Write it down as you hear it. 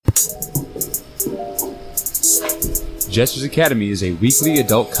Jesters Academy is a weekly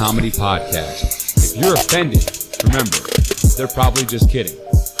adult comedy podcast. If you're offended, remember, they're probably just kidding.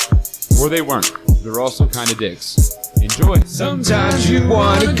 Or they weren't. They're also kind of dicks. Enjoy. Sometimes you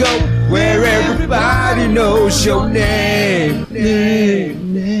wanna go where everybody knows your name.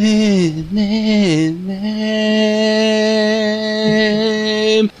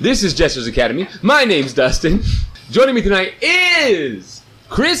 This is Jesters Academy. My name's Dustin. Joining me tonight is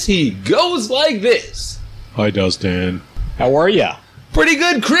Chris. He goes like this. Hi, Dustin. How are ya? Pretty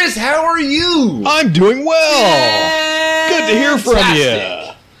good, Chris. How are you? I'm doing well. Good to hear from Fantastic.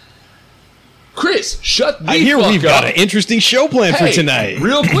 you. Chris, shut the fuck up. I hear we've got an interesting show planned for tonight.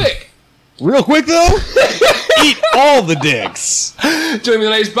 Real quick. Real quick, though? Eat all the dicks. Joining me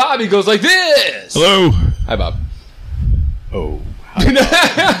tonight is Bob. He goes like this. Hello. Hi, Bob. Oh.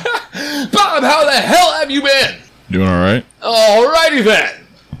 Bob, how the hell have you been? Doing all right. Alrighty then.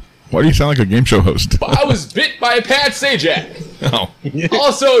 Why do you sound like a game show host? I was bit by Pat Sajak. Oh.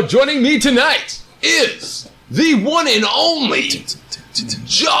 Also joining me tonight is the one and only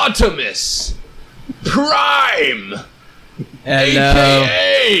Jotimus Prime. Hello.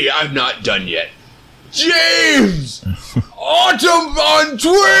 AKA, I'm not done yet, James Autumn on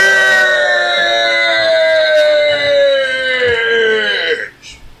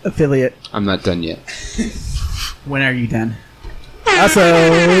Twitch. Affiliate. I'm not done yet. When are you done? Also,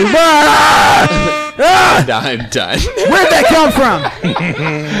 I'm done. where'd that come from?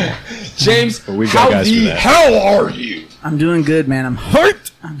 James, We got how guys for the that. hell are you? I'm doing good, man. I'm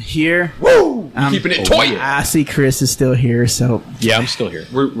hurt. I'm here. Woo! I'm Keeping it toy. I see Chris is still here, so Yeah, I'm still here.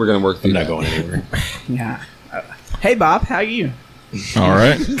 We're gonna work through I'm not that. going anywhere. yeah. Hey, Bob, how are you? All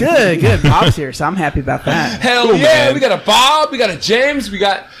right. Good. Bob's here, so I'm happy about that. Hell Cool, yeah! man. We got a Bob, we got a James, we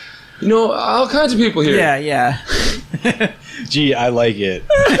got all kinds of people here. Yeah. Gee, I like it.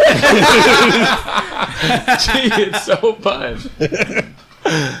 Gee, it's so fun.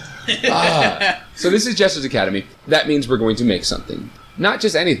 So this is Jesters Academy. That means we're going to make something. Not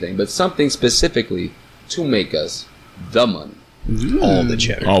just anything, but something specifically to make us the money. All the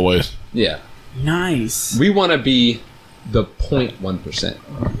cheddar. Always. Yeah. Nice. We want to be the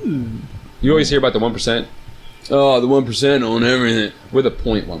 0.1%. You always hear about the 1%. Oh, the 1% on everything. We're the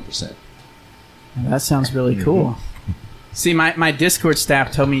 0.1%. That sounds really cool. See, my Discord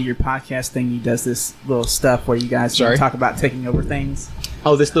staff told me your podcast thingy does this little stuff where you guys talk about taking over things.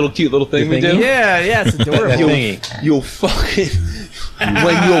 Oh, this cute little thing The we thingy? do? Yeah, it's That adorable. thingy. You'll fucking...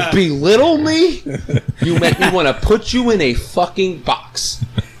 when you'll belittle me, you make me want to put you in a fucking box.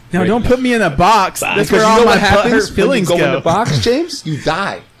 No, don't put me in a box. That's Because where you all know my what happens butthurt when you feelings go in go. the box, James? You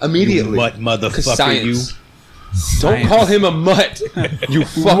die immediately. You mutt motherfucker, Science. you. Don't call him a mutt. You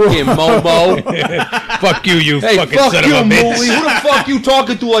fucking momo. Fuck you, you Hey, fucking fuck son you, of a Mooley. bitch. Who the fuck you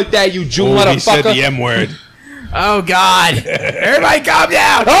talking to like that, you Jew Oh, he said the motherfucker? M word. Oh, God. Everybody calm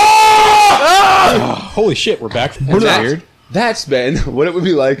down. Holy shit, we're back from That's- weird. That's been what it would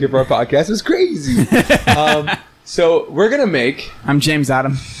be like if our podcast was crazy. So we're going to make... I'm James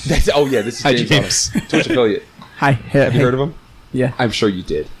Autumn. This is Hi, James. James. Autumn, Twitch affiliate. Hi. Have you heard of him? Yeah. I'm sure you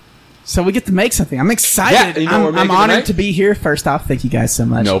did. So we get to make something. I'm excited. Yeah, you know what we're I'm making honored tonight? to be here. First off, thank you guys so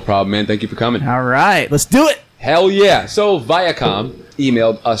much. No problem, man. Thank you for coming. All right. Let's do it. Hell yeah. So Viacom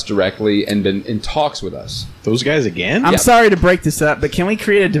emailed us directly and been in talks with us. Those guys again? I'm Yeah. sorry to break this up, but can we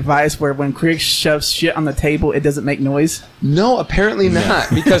create a device where when Chris shoves shit on the table, it doesn't make noise? No, apparently not.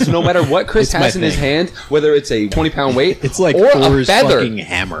 Because no matter what Chris It's has my in his thing. hand, whether it's a 20-pound weight It's like or a Thor's feather. fucking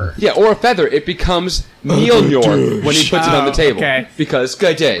hammer. Yeah, or a feather, it becomes Mjolnir when he puts it on the Oh, table. okay. Because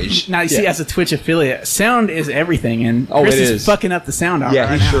Gajej. Now, you see, as a Twitch affiliate, sound is everything, and Oh, Chris it is is. fucking up the sound art Yeah,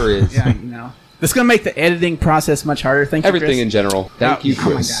 right he now. sure is. Yeah, you know. It's going to make the editing process much harder. Thank you, Everything in Chris. general. Thank you, Oh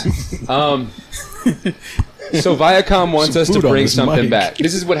my Chris. So Viacom wants us to food on bring this something mic. back.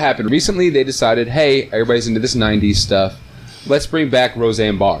 This is what happened. Recently, they decided, hey, everybody's into this 90s stuff. Let's bring back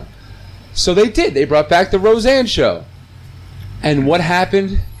Roseanne Barr. So they did. They brought back the Roseanne show. And what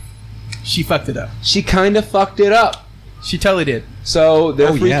happened? She fucked it up. She kind of fucked it up. She totally did. So they're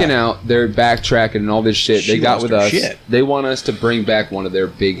Oh, freaking yeah. out. They're backtracking and all this shit. She They got lost with her us. shit. They want us to bring back one of their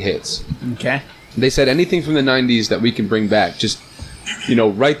big hits. Okay. They said anything from the 90s that we can bring back. Just,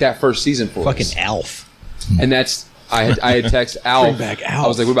 write that first season for Fucking us. Alf. And that's... I had text Alf. Bring back Alf. I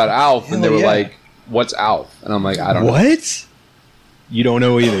was like, what about Alf? And they Hell were yeah. like, what's Alf? And I'm like, I don't know. What? You don't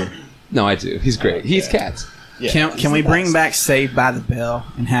know either. No, I do. He's great. He's cats. Yeah. Can we bring back Saved by the Bell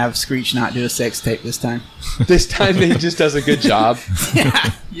and have Screech not do a sex tape this time? This time he just does a good job.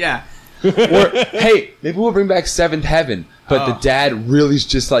 Yeah. Or, hey, maybe we'll bring back Seventh Heaven, but the Oh. dad really is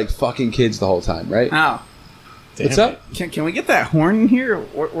just like fucking kids the whole time, right? Oh. What's up? Can we get that horn in here?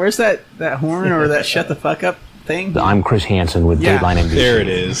 Where's that horn or that shut the fuck up thing? I'm Chris Hansen with Yeah. Dateline NBC. There it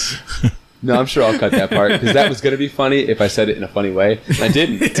is. No, I'm sure I'll cut that part because that was going to be funny if I said it in a funny way. And I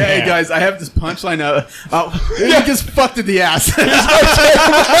didn't. Hey guys, I have this punchline. You just fucked in the ass.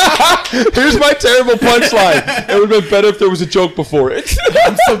 Here's my terrible punchline. It would have been better if there was a joke before it.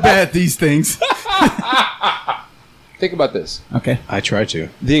 I'm so bad at these things. Think about this. Okay. I try to.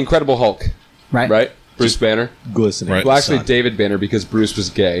 The Incredible Hulk, Right. right? Bruce Banner. Glistening. Right. Well, actually, Sun. David Banner because Bruce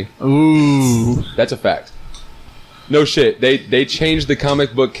was gay. Ooh. That's a fact. No shit. They changed the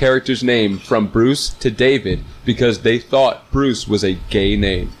comic book character's name from Bruce to David because they thought Bruce was a gay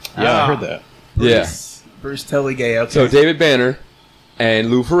name. Yeah, I heard that. Bruce totally gay. Okay. So David Banner and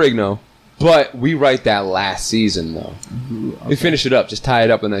Lou Ferrigno, but we write that last season though. Ooh, okay. We finish it up, just tie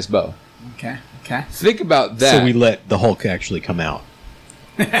it up with a nice bow. Okay. Okay. Think about that. So we let the Hulk actually come out.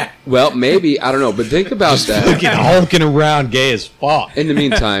 Well, maybe I don't know, but think about that. Fucking hulking around, gay as fuck. In the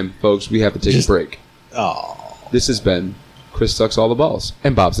meantime, folks, we have to take a break. Oh. This has been Chris Sucks All the Balls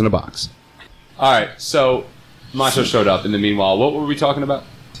and Bob's in a Box. All right, so Macho showed up. In the meanwhile, what were we talking about?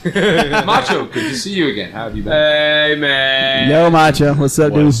 Macho, good to see you again. How have you been? Hey, man. Yo, Macho. What's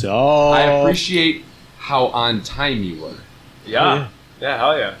up, dude? What's up? I appreciate how on time you were. Yeah. Yeah,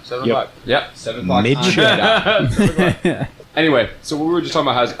 hell yeah. 7 Yep. o'clock. Yep, 7 o'clock. Mid-show. on the dot. Anyway, so we were just talking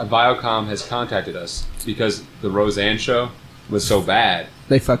about how Viacom has contacted us because the Roseanne show was so bad.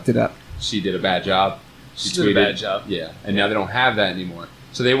 They fucked it up. She did a bad job. She did a bad job. Yeah, and now they don't have that anymore.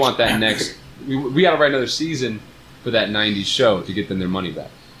 So they want that next. We got to write another season for that 90s show to get them their money back.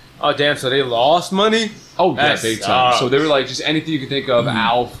 Oh, damn, so they lost money? Oh, yeah, That big time. sucks. So they were like, just anything you could think of,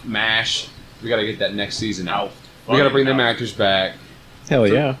 Alf, MASH. We got to get that next season out. We got to bring them actors back. Hell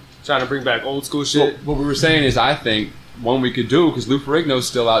yeah. Trying to bring back old school Well, shit. what we were saying is, I think one we could do, because Lou Ferrigno's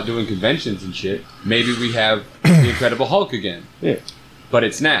still out doing conventions and shit, maybe we have the Incredible Hulk again. Yeah. But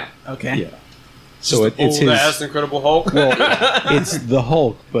it's now. Okay. Yeah. So it's Old ass his. Incredible Hulk. Well, it's the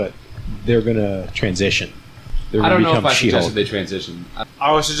Hulk, but they're gonna transition. They're I gonna don't know if become I suggested She-Hulk. they transition.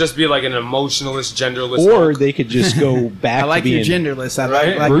 I should just be like an emotionalist, genderless Or Hulk. they could just go back I like to your being genderless. I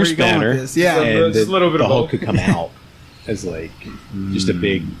Right? like Bruce where you're going Banner. with this. Yeah. and Just a little bit the of Hulk both. could come out as like just a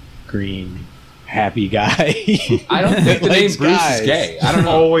big green happy guy. I don't think the name Likes Bruce guys. is gay. I don't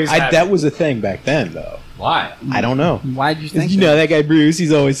know. Always That was a thing back then, though. Why? I don't know. Why did you think You know that guy Bruce?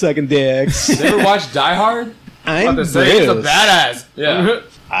 He's always sucking dicks. You ever watch Die Hard? I'm to say he's a Bruce. badass. Yeah.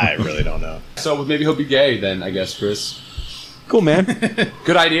 I really don't know. So maybe he'll be gay then, I guess, Chris. Cool, man.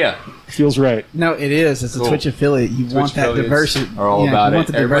 Good idea. Feels right. No, it is. It's a Cool. Twitch affiliate. You want that affiliates diversity. Are all Yeah, about you want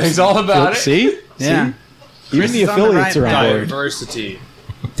it. the Everybody's diversity. all about it. See? Yeah. See? Chris Even the is on the affiliates right are on path. board. Diversity.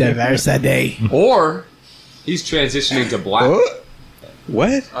 Diversity. Or he's transitioning to black.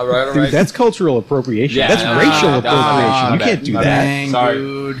 What? All right. Dude, that's cultural appropriation. Yeah. That's racial appropriation. You my can't bad, do my that. bad. Sorry.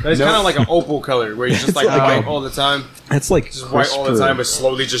 Dude. It's kind of like an opal color where he's just like white all the time. That's like Just white all the time, but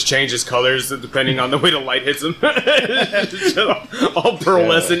slowly just changes colors depending on the way the light hits him. Just all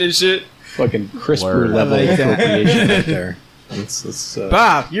pearlescent and shit. fucking CRISPR Word. level I like that. appropriation right there. It's,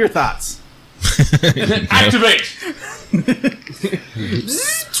 Bob, your thoughts? Activate!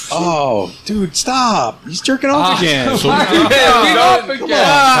 oh, dude, stop! He's jerking off again. Get off again!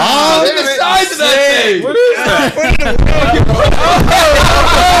 Bob. Look at the size of that thing! What is that?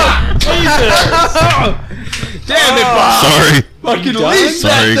 Damn it, Bob! Sorry. Fucking done? leash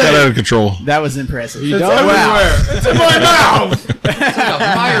Sorry, that you got thing! out of control. That was impressive. You It's done? everywhere. It's in my mouth. It's like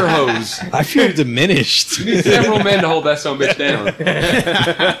a fire hose. I feel diminished. You need several men to hold that son of a bitch down.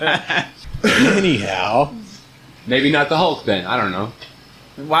 Anyhow, Maybe not the Hulk then. I don't know.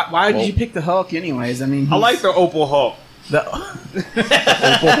 Why did you pick the Hulk anyways? I mean, I like the opal Hulk. the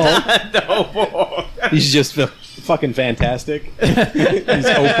Opal Hulk, The opal Hulk. he's just fucking fantastic. He's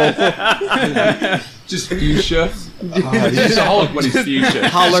Opal. Just fuchsia. He's just a Hulk, but he's fuchsia.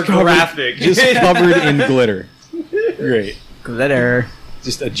 Holographic. Just covered in glitter. Great. glitter.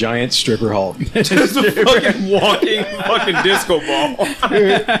 Just a giant stripper Hulk. Just a fucking walking fucking disco ball.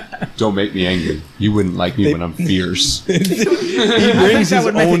 Don't make me angry. You wouldn't like me when I'm fierce. He brings that his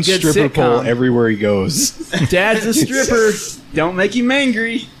would make a own good stripper pole sitcom. everywhere he goes. Dad's a stripper. Don't make him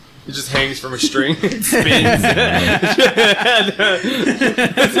angry. It just hangs from a string. It spins.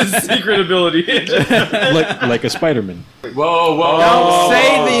 That's his secret ability. like a Spider-Man. Whoa, whoa. Don't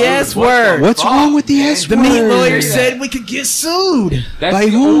say the S word. What's wrong with the S The meat lawyer said we could get sued. That's By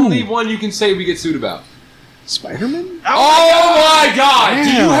the who? only one you can say we get sued about. Spider-Man? Oh my god! Do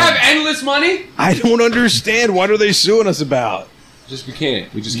you Damn. have endless money? I don't understand. What are they suing us about? Just we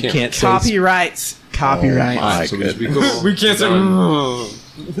can't. We just You can't. can't say Copyrights. Copyrights. Fine, so we just be cool. We can't say. Done.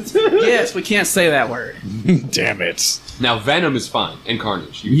 Yes, we can't say that word. Damn it. Now Venom is fine and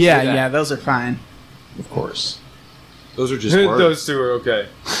Carnage. You can Yeah, say that. yeah, those are fine. Of course. Those are just words. Those two are okay.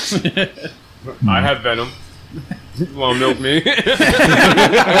 I have venom. You want to milk me? I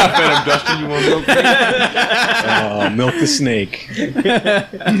got venom, Dustin. You want to milk me? Milk the snake.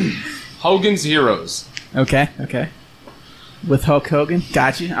 Hogan's Heroes. Okay. With Hulk Hogan.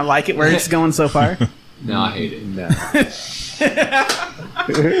 Got you. I like it. Where it's going so far. No, I hate it. No.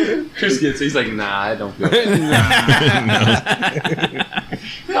 Chris gets. He's like, nah, I don't feel it.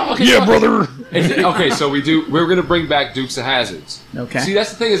 No, okay, Yeah, brother. Okay, so we're gonna bring back Dukes of Hazards. Okay. See, that's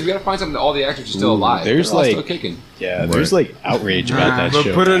the thing is we gotta find something that all the actors are still alive. there's They're all like- still kicking. Yeah, there's like outrage about that But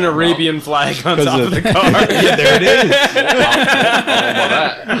show. put an now. Arabian flag on 'Cause top of- of the car. Yeah, there it is.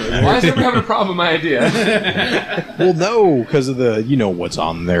 Why is everyone having a problem with my idea? Well, no, because of the what's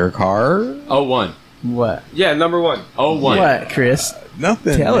on their car. 01. What? Yeah, number 1. 01. What, Chris?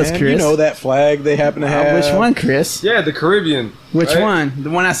 Nothing. Tell us, man. Chris. You know that flag they happen to have. Which one, Chris? Yeah, the Caribbean. Which right? one? The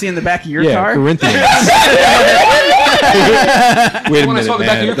one I see in the back of your Yeah, car? Corinthians. Wait a When I saw minute, the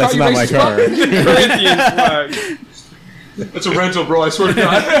back of your man. That's car, you not my racist car. Corinthian flag. That's a rental, bro. I swear to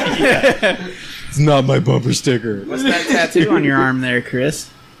God. It's not my bumper sticker. What's that tattoo on your arm there, Chris?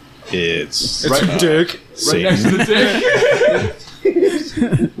 It's It's a dick. Right next to the dick.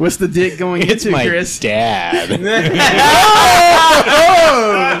 What's the dick going It's into, my Chris? dad.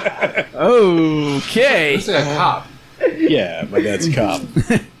 Okay. Looks like a cop. Yeah, my dad's a cop.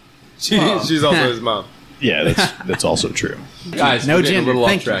 She's also his mom. Yeah, that's also true. Guys, No we're getting gender. a little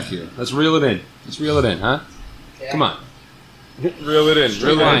Thank off track here. Let's reel it in. Huh? Come on. Reel it in.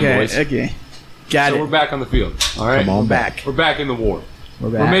 Reel it in. Okay. boys. Okay. Got So it. we're back on the field. All right? Come on back. We're back in the war. We're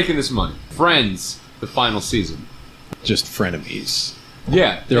We're back. making this money. Friends, the final season. Just frenemies.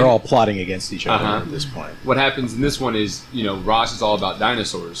 Yeah. They're all plotting against each other Uh-huh. at this point. What happens in this one is, Ross is all about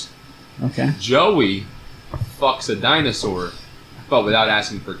dinosaurs. Okay. Joey fucks a dinosaur, but without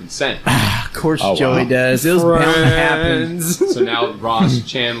asking for consent. Of course Oh, Joey wow. does. It was bound to happen. Friends. So now Ross,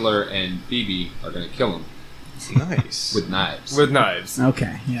 Chandler, and Phoebe are going to kill him Nice. with knives. With knives.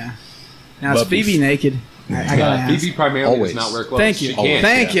 Okay, yeah. Now, is Love Phoebe beef. naked? I gotta ask. Phoebe primarily Always. does not wear clothes. Thank you. She can't.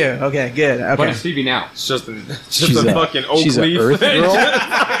 Thank you. Okay, good. But Okay. it's Phoebe now. It's just a She's fucking oak she's leaf. an earth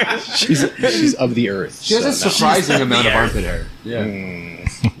girl. she's of the earth. She has a so no. surprising amount of armpit hair. Yeah.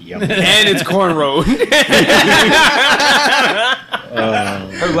 Yum. And it's cornrowed.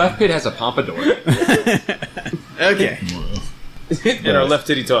 Her left pit has a pompadour. Okay. And our left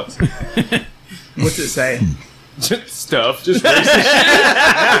titty talks. What's it say? Stuff. Just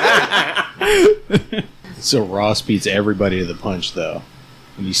So Ross beats everybody to the punch, though.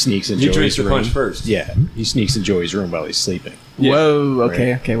 And he sneaks in He drinks Joey's the room. punch first. Yeah, he sneaks in Joey's room while he's sleeping. Yeah. Whoa.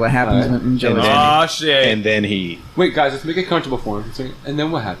 Okay. Okay. What happens in Joey's And room? oh shit. And then he, Wait, guys, let's make it comfortable for him. And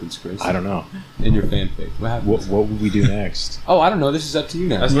then what happens, Chris? I don't know. In your fanfic, what happens? What would we do next? Oh, I don't know. This is up to you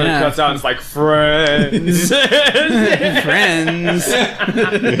now. That's when it Yeah. cuts out and it's like friends. Friends.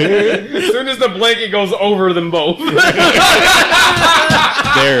 As soon as the blanket goes over them both.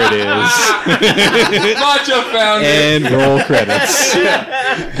 There it is. Macho found it. And roll credits.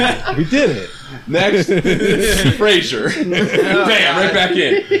 We did it. Next, Frasier. Bam, right back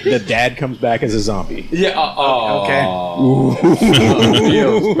in. The dad comes back as a zombie. Yeah. Okay.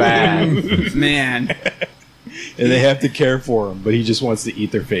 Feels bad. Man. And they have to care for him, but he just wants to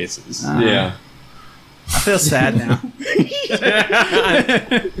eat their faces. Yeah. I feel sad now.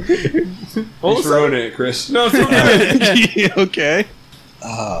 Thanks for ruining it, Chris. No, it's okay. Okay.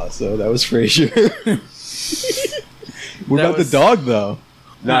 So that was Frasier. What That about was- the dog, though?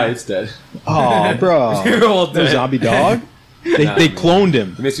 Nah, it's dead. Oh, bro. You're all The dead. zombie dog? They Nah, cloned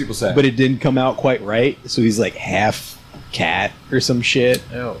him, It makes people sad. but it didn't come out quite right, so he's like half cat or some shit.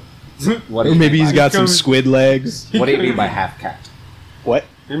 what Or maybe he's got some comes- squid legs. What do you mean by half cat? What?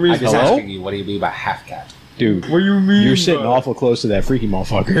 You mean- I'm just Hello? asking you. What do you mean by half cat? Dude, What do you mean? you're sitting awful close to that freaky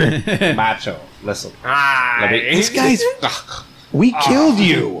motherfucker. Macho. Listen. This guy's... We killed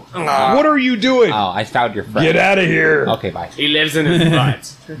you. What are you doing? Oh, I found your friend. Get out of here. Okay, bye. He lives in his butt.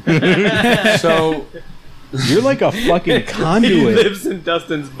 So, You're like a fucking He conduit lives in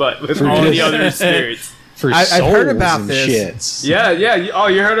Dustin's butt with For all the just- other spirits. for I've souls heard about and this. shits. Yeah. Oh,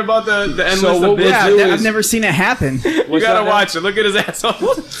 you heard about the endless So what abyss? we'll Yeah, do I've is- never seen it happen. You gotta watch it. Look at his asshole.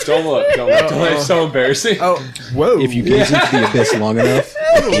 don't look. It's so embarrassing. Oh, whoa. If you gaze into the abyss long enough,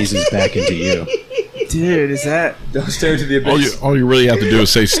 it gazes back into you. Dude, is that... Don't stare into the abyss. All you really have to do is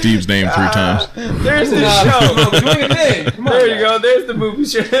say Steve's name 3 times. There's the show. Come on, There you go. There's the movie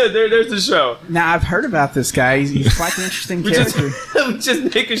show. There's the show. Now, I've heard about this guy. He's quite an interesting We just, character. we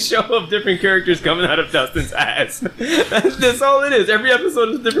just make a show of different characters coming out of Dustin's ass. That's all it is. Every episode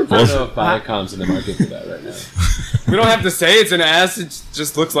is a different I don't person. know if Viacom's in the market for that right now. We don't have to say it's an ass. It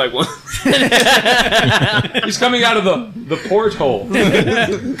just looks like one. He's coming out of the porthole.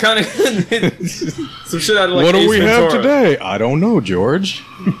 Kind of some shit out of like What do Ace we Ventura. have today? I don't know, George.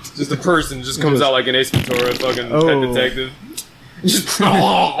 Just a person just comes out like an Ace Ventura fucking pet detective. Just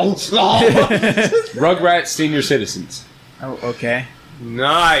Rugrats senior citizens. Oh, okay.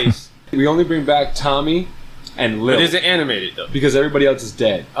 nice. We only bring back Tommy and Lil. But is it animated though? Because everybody else is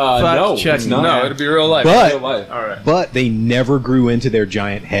dead. Fuck No, Chuck it's not. No, it'll be real life. But- Real life. All right. But they never grew into their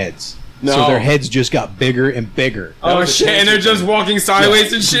giant heads. No. So their heads just got bigger and bigger. Oh was a shit! And they're just walking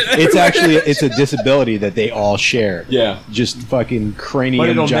sideways and shit. It's actually it's a disability that they all share. Yeah. Just fucking cranium But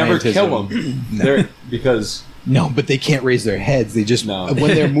it'll never giantism. kill them. They're because No, but they can't raise their heads. They just No.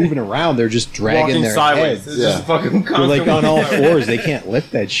 when they're moving around, they're just dragging walking their sideways. heads. It's just fucking They're like constant on all walking. fours. They can't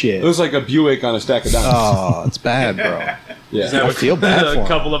lift that it shit. was like a Buick on a stack of diamonds. Oh, it's bad, bro. Yeah. I feel bad for A 'em.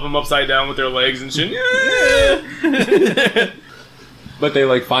 couple of them upside down with their legs and shit. But they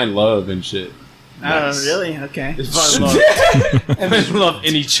like find love and shit. Oh, really? Okay. They find love. And they love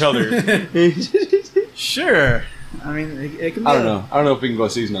in each other. Sure. I mean, it can be. I don't know. I don't know if we can go a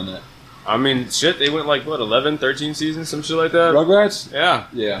season on that. I mean, shit, they went like, what, 11, 13 seasons? Some shit like that? Rugrats? Yeah.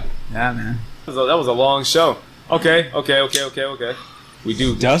 Yeah. Yeah, man. That was a long show. Okay. We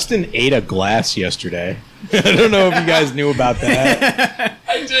do. Dustin ate a glass yesterday. I don't know if you guys knew about that.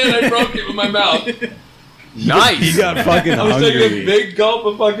 I did. I broke it with my mouth. Nice. He got fucking I was taking a hungry. big gulp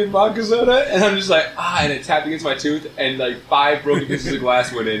of fucking vodka soda, and I'm just like, and it tapped against my tooth, and like 5 broken pieces of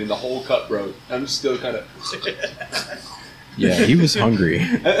glass went in, and the whole cup broke. I'm still kind of. Yeah, he was hungry.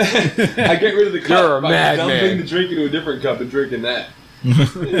 I get rid of the cup You're a by madman. dumping the drink into a different cup and drinking that.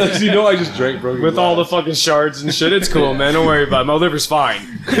 Because you know I just drank broken With all the glass. fucking shards and shit, it's cool, man. Don't worry about it. My liver's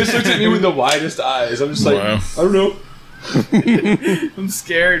fine. Chris looks at me with the widest eyes. I'm just like, Wow. I don't know. I'm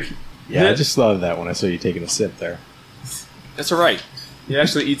scared. Yeah, I just thought of that when I saw you taking a sip there. That's alright. He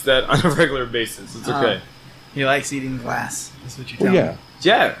actually eats that on a regular basis. It's okay. He likes eating glass. That's what you're Oh, telling yeah. me.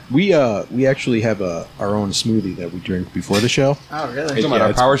 Yeah. We actually have our own smoothie that we drink before the show. Oh, really? Talking about Yeah, our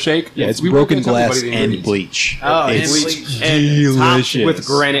it's- power shake? Yeah, it's We broken were gonna tell glass everybody the and ingredients. bleach. Oh, and it's bleach. And topped delicious. with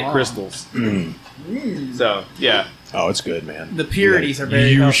granite Oh. crystals. So, yeah. Oh, it's good, man. The purities are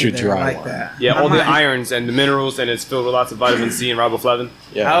very You healthy should there. I try like one. that. Yeah, I all the might. irons and the minerals, and it's filled with lots of vitamin C and riboflavin.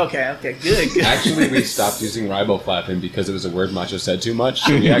 Yeah. Oh, okay, good. Actually, we stopped using riboflavin because it was a word Macho said too much.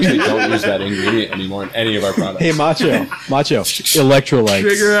 So we actually don't use that ingredient anymore in any of our products. Hey, Macho, electrolytes.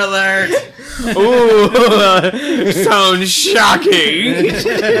 Trigger alert. Ooh, sounds shocking.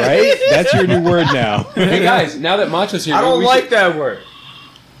 Right? That's your new word now. Hey guys, now that Macho's here, I don't we like that word.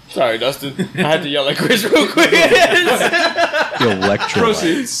 Sorry, Dustin. I had to yell at Chris real quick. Electrolytes.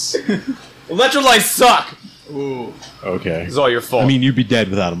 Proceeds. Electrolytes suck. Ooh. Okay. It's all your fault. I mean, you'd be dead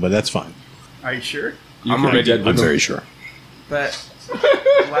without them, but that's fine. Are you sure? You I'm could be already- dead I'm with very them. sure. But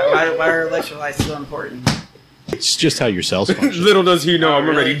why are electrolytes so important? It's just how your cells function. Little does he know, I'm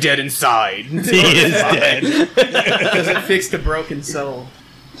really? already dead inside. He is dead. Because it fixed a broken soul.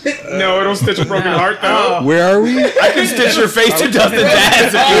 No, it'll stitch a broken heart though. Oh. Where are we? I can stitch your face to Dustin's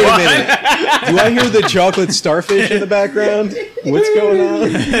ass if you Wait a want. minute. Do I hear the chocolate starfish in the background? What's going on?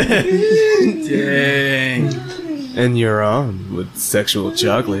 Dang. And you're on with sexual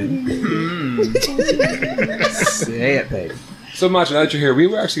chocolate. Say it, baby. So Macho, now that you're here, we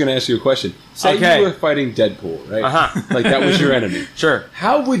were actually going to ask you a question. Say Okay. you were fighting Deadpool, right? Uh-huh. Like that was your enemy. Sure.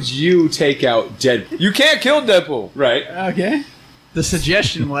 How would you take out Deadpool? You can't kill Deadpool. Right? Okay. The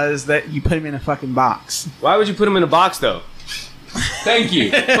suggestion was that you put him in a fucking box. Why would you put him in a box though? Thank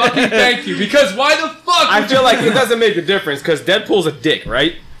you. Fucking thank you. Because why the fuck? I would feel you- like it doesn't make a difference because Deadpool's a dick,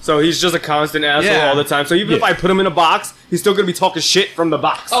 right? So he's just a constant asshole Yeah. all the time. So even if Yeah. I put him in a box, he's still gonna be talking shit from the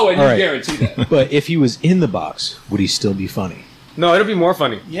box. Oh, and All you right. guarantee that. But if he was in the box, would he still be funny? No, it'll be more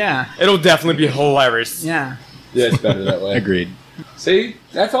funny. Yeah. It'll definitely be hilarious. Yeah. Yeah, it's better that way. Agreed. See?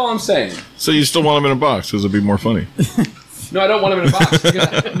 That's all I'm saying. So you still want him in a box because it'd be more funny. No, I don't want him in a box.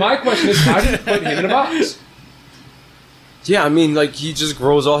 Because my question is, how did you put him in a box? Yeah, I mean, like he just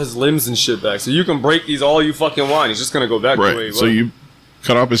grows all his limbs and shit back, so you can break these all you fucking want. He's just gonna go back the way he Right. was. So you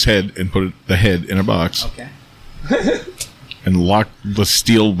cut off his head and put the head in a box Okay. and lock the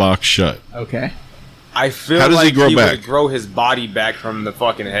steel box shut. Okay. I feel How does he like grow would back? grow his body back from the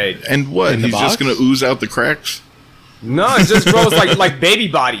fucking head. And what? In the He's just box? going to ooze out the cracks? No, it just grows like baby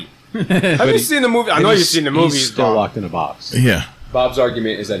body. Have you seen the movie? I know you've seen the movies. He's still Bob. locked in a box. Yeah. Bob's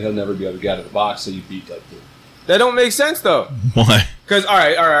argument is that he'll never be able to get out of the box, so you beat Deadpool. That don't make sense though. Why? Because all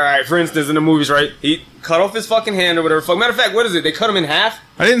right. For instance, in the movies, right, he cut off his fucking hand or whatever. Fuck. Matter of fact, what is it? They cut him in half.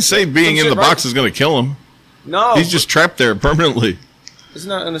 I didn't say being in shit, the right? box is going to kill him. No, He's just trapped there permanently. Does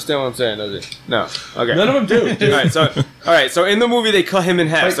not understand what I'm saying, does it? No. Okay. None of them do. All right. So in the movie, they cut him in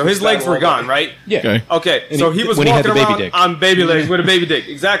half. So his legs were gone, right? Yeah. Okay. And So he was when he had walking the baby around dick. on baby legs with a baby dick.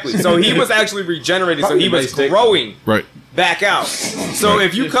 Exactly. So he was actually regenerated. So he was growing Right. back out. So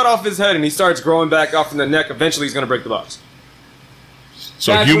if you cut off his head and he starts growing back out from the neck, eventually he's going to break the box.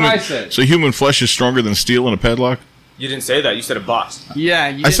 So That's what I said. human flesh is stronger than steel in a padlock? You didn't say that. You said a box. Yeah,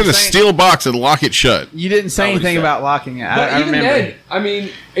 you I said a didn't say- steel box and lock it shut. You didn't say That's what he anything said. about locking it. But I even remember. then, I mean,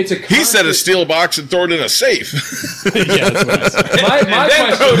 it's a. He said a constant- steel box and throw it in a safe. Yeah, that's what I said. My And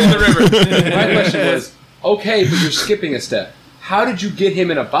then throw it in the river. My question was, okay, but you're skipping a step. How did you get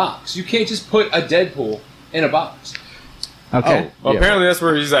him in a box? You can't just put a Deadpool in a box. Okay. Well, apparently that's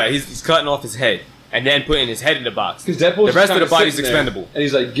where he's at. He's cutting off his head and then putting his head in the box. Because Deadpool. The rest of the body's expendable. And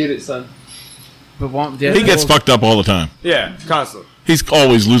he's like, "Get it, son." But won't He gets fucked up all the time. Yeah, constantly. He's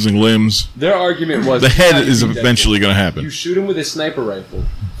always losing limbs. Their argument was The head how do you is beat Deadpool? eventually going to You happen. shoot him with a sniper rifle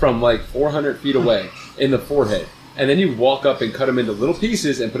from like 400 feet away in the forehead, and then you walk up and cut him into little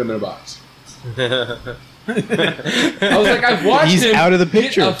pieces and put him in a box. I was like, I've watched He's him out of the get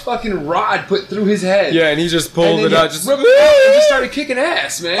picture. a fucking rod put through his head. Yeah, and he just and pulled then it he out. Just ripped it out and just started kicking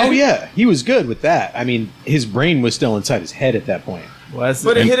ass, man. Oh yeah, he was good with that. I mean, his brain was still inside his head at that point. Was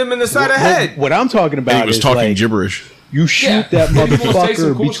But it hit him in the side of the head. What I'm talking And about he was is talking like gibberish. you shoot Yeah. that He wants to say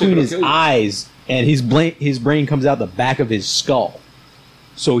some motherfucker cool shit, between but his it'll kill you. eyes, and his brain comes out the back of his skull.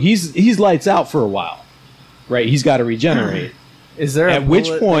 So he's lights out for a while, right? He's got to regenerate. Is there? At which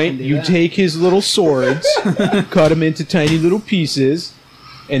point you take his little swords, cut them into tiny little pieces,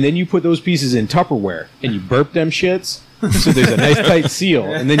 and then you put those pieces in Tupperware and you burp them shits. So there's a nice tight seal,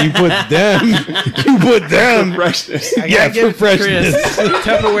 and then you put them. freshness. Yeah, for freshness.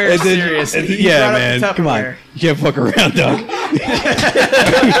 Tupperware is And then- serious. and- He yeah, brought up man, the come on, Tupperware. you can't fuck around, dog. You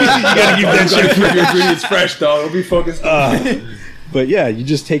gotta keep that shit Keep your ingredients fresh, dog. It'll be focused. But yeah, you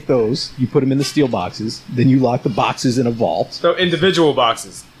just take those, you put them in the steel boxes, then you lock the boxes in a vault. So individual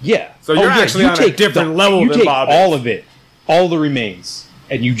boxes. Yeah. So you're actually on a different level You than take Bob is. all of it, all the remains,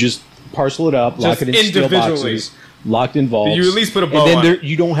 and you just parcel it up, lock Just it in steel individually. boxes, locked in vaults. You at least put a bow and then on there, it.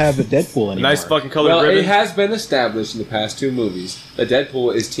 you don't have a Deadpool anymore. Nice fucking colored Well, ribbon. it has been established in the past two movies that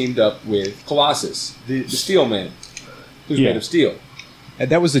Deadpool is teamed up with Colossus, the Steel Man, who's Yeah. made of steel. And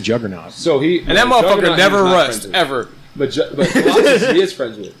that was the Juggernaut. So he and that motherfucker Juggernaut never he was not rust, friends with. ever. But Colossus he is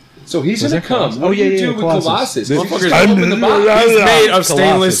friends with. So he's Was gonna that come. Colossus? What Oh, do you yeah, do yeah, with Colossus. Colossus? This- You just open the box. He's made of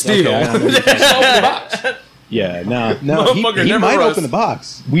stainless Colossus. steel. Okay, I know. Just open the box. Yeah, no, Motherfucker he never might rust. open the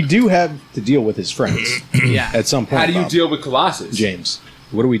box. We do have to deal with his friends Yeah. at some point. How do you Bob. deal with Colossus? James?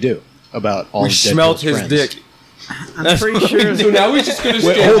 What do we do about all We of smelt Deadpool's his friends? dick. I'm pretty sure. So now we're just gonna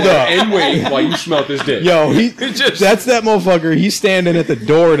Wait, stand hold there up. and wait while you smell this dick. Yo, Just- that's that motherfucker. He's standing at the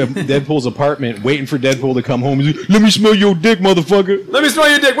door to Deadpool's apartment, waiting for Deadpool to come home. He's like, "Let me smell your dick, motherfucker." Let me smell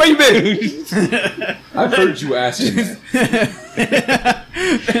your dick. Where you been? I've heard you asking that.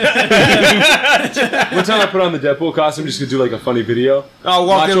 One time I put on the Deadpool costume just to do like a funny video. I'll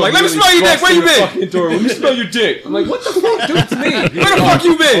walk in Macho like, let me really smell your dick. busts Where in you the been? fucking door. Let me smell your dick. I'm like, what the fuck? Do it to me. Where the fuck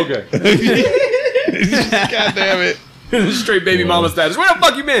you been? Okay. God damn it! Straight baby mama status. Where the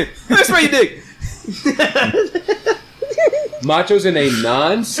fuck you been? Let me smell your dick. Macho's in a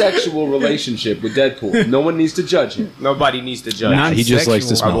non-sexual relationship with Deadpool. No one needs to judge him. Nobody needs to judge. He just likes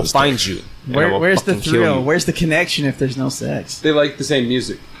to I smell will his find you. and I will Where's the fucking kill thrill? you. Where's the connection if there's no sex? They like the same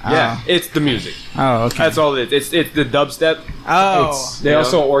music. Yeah, it's the music. Oh, okay. That's all it is. It's the dubstep. Oh. They Yeah.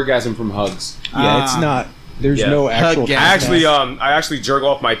 also orgasm from hugs. Yeah, it's not. There's Yeah. no actual. Hug I actually jerk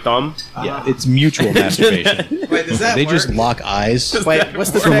off my thumb. Yeah, it's mutual masturbation. Wait, does that They work? just lock eyes Wait,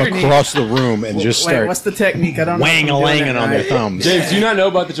 what's the from technique? across the room and just Wait, start what's the technique? I don't know. if I'm doing wang-a-langing it on their right. thumbs. James, do you not know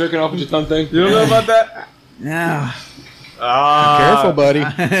about the jerking off with your thumb thing? You don't know about that? No. Careful, buddy.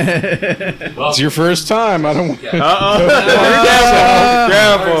 It's your first time. I don't.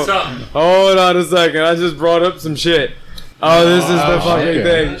 Careful. Hold on a second. I just brought up some shit. Oh, this is the fucking shit.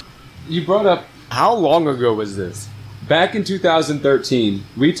 thing. You brought up How long ago was this? back in 2013.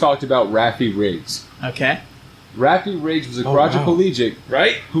 We talked about Rafe Biggs. Okay. Rafe Biggs was a quadriplegic,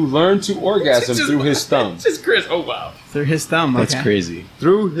 Right? who learned to orgasm through his thumb. Just Chris. Oh wow. Through his thumb. That's okay. crazy.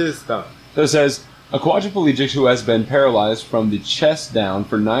 Through his thumb. So it says, a quadriplegic who has been paralyzed from the chest down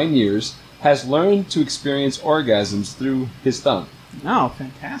for 9 years has learned to experience orgasms through his thumb. Oh,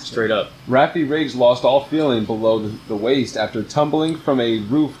 fantastic. Straight up. Rafe Biggs lost all feeling below the waist after tumbling from a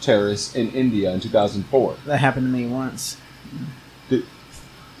roof terrace in India in 2004. That happened to me once. Are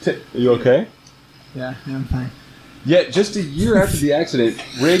you okay? Yeah, I'm fine. Yet, just a year after the accident,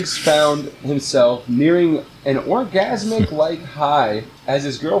 Briggs found himself nearing an orgasmic-like high as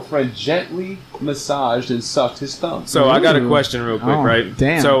his girlfriend gently massaged and sucked his thumb. So I got a question real quick, right?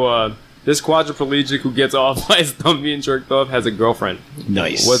 Damn. So this quadriplegic who gets off by his thumb being jerked off has a girlfriend.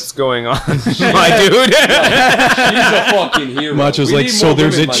 Nice. What's going on, my dude? She's a fucking hero. Macho's We like, need so more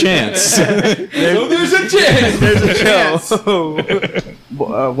there's a women like chance. that. So there's a chance. There's a chance.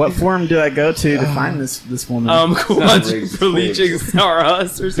 What forum do I go to find this woman? Quadriplegics are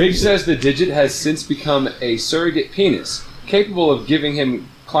us or something. Biggs says the digit has since become a surrogate penis, capable of giving him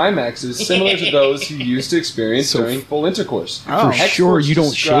climaxes similar to those he used to experience during full intercourse. For sure, you don't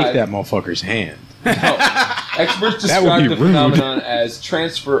describe- shake that motherfucker's hand. No. Experts That would describe be the rude. phenomenon as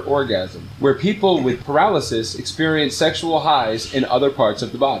transfer orgasm, where people with paralysis experience sexual highs in other parts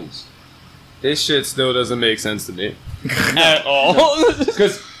of the bodies. This shit still doesn't make sense to me at all.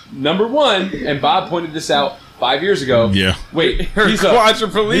 Because, number one, and Bob pointed this out 5 years ago. Yeah. Wait, You're he's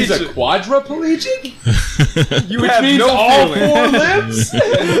quadriplegic. He's a quadriplegic? You Which have means no all feeling. 4 limbs?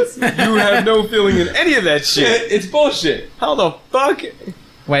 You have no feeling in any of that shit. It's bullshit. How the fuck?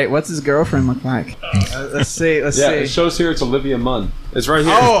 Wait, what's his girlfriend look like? Let's see. Yeah, it shows here it's Olivia Munn. It's right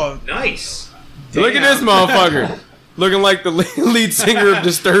here. Oh, Nice. Look at this motherfucker. Looking like the lead singer of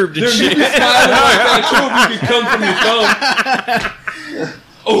Disturbed and shit. You can come from your thumb.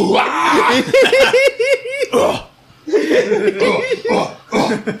 Oh,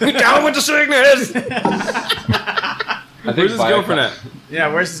 Down with the sickness. I think Where's his girlfriend at? yeah.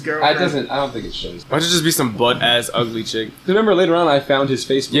 Where's his girlfriend? I don't think it shows. Why don't you just be some butt-ass ugly chick? Remember later on I found his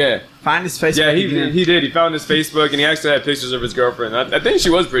Facebook. Yeah. Find his Facebook. Yeah, again. he did. He found his Facebook and he actually had pictures of his girlfriend. I think she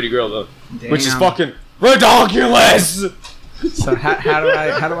was a pretty girl though, which is Damn. fucking ridiculous. So how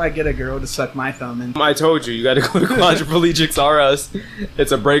do I get a girl to suck my thumb? And I told you, you got to go to Quadriplegics R Us.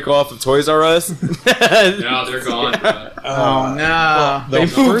 It's a break off of Toys R Us. Now they're gone. oh no. They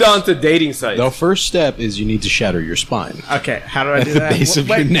moved on to dating sites. The first step is you need to shatter your spine. Okay, how do I do the that? base of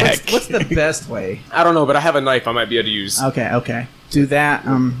your neck. What's the best way? I don't know, but I have a knife I might be able to use. Okay. Do that.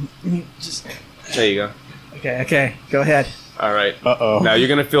 Just There you go. okay. Go ahead. All right. Uh-oh. Now you're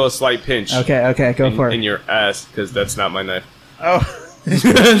gonna feel a slight pinch. Okay. Go for it. in your ass because that's not my knife. Oh.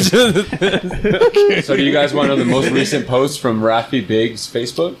 So do you guys want to know the most recent post from Rafe Biggs'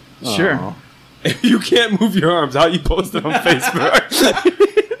 Facebook? Sure. If you can't move your arms, how you post it on Facebook?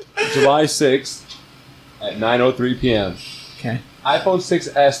 July 6th at 9:03 p.m. Okay. iPhone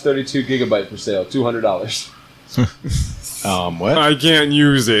 6s 32 gigabyte for sale, $200. What? I can't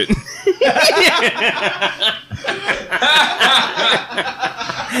use it.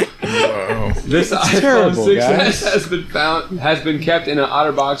 This iPhone terrible, 6s guys. has been kept in an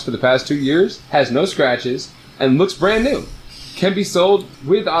OtterBox for the past 2 years, has no scratches, and looks brand new. Can be sold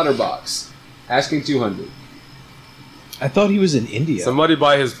with OtterBox. Asking $200. I thought he was in India. Somebody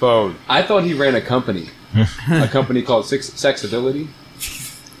buy his phone. I thought he ran a company. A company called Sexability.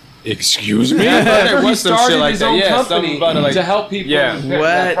 Excuse me? Yeah, there He was some started shit like his that. own Yeah, company something about it, like- to help people Yeah. with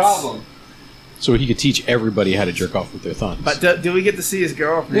that What? problem. So he could teach everybody how to jerk off with their thumbs. But do we get to see his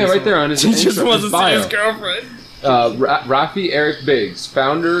girlfriend? Yeah, right there on his, He just intro, wants his to see bio. his girlfriend. Rafe Eric Biggs,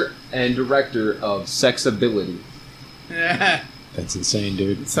 founder and director of Sexability. Yeah. That's insane,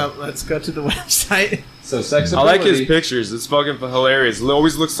 dude. So let's go to the website. So Sexability. I like his pictures. It's fucking hilarious. It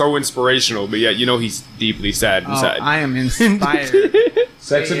always looks so inspirational, but yet you know he's deeply sad Oh, inside. I am inspired.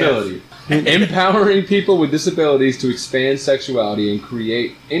 Sexability. Empowering people with disabilities to expand sexuality and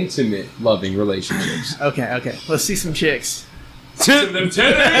create intimate, loving relationships. Okay. Let's see some chicks. Let me see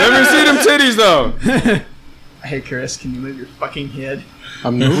them titties though. Hey, Chris, can you move your fucking head?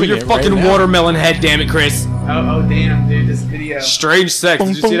 I'm Move moving your it fucking right now. watermelon head, damn it, Chris. Oh, damn, dude, this video. Strange sex.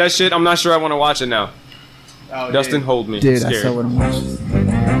 Did you see that shit? I'm not sure I want to watch it now. Oh, Dustin, dude. hold me. Dude, I'm I scared. still wouldn't watch this.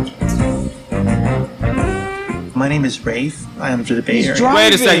 My name is Rafe. I am from the Bay Area.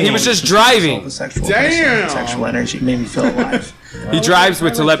 Wait a second. He was just driving. Sexual Damn! Sexual energy made me feel alive. He drives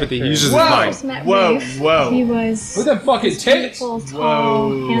with telepathy. He uses his mind. Met Whoa, Rafe. whoa. He was Look at them fucking tits. beautiful, tall,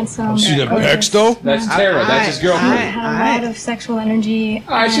 Whoa. handsome. See them gorgeous. pecs, though? That's Tara. That's his girlfriend. Had a lot of sexual energy.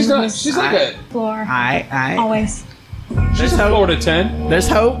 Alright, she's and not. was She's like a. floor I. always. She's a 4 to 10. There's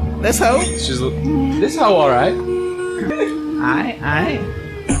hope. There's hope. She's This how all right. I.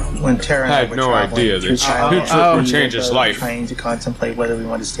 When Tara and I I had were no traveling idea through that childhood, trip would we change were his both life. Trying to contemplate whether we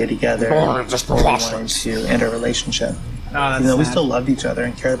wanted to stay together Oh, or just we wanted preposterous. to end our relationship. Oh, that's Even though we sad. still loved each other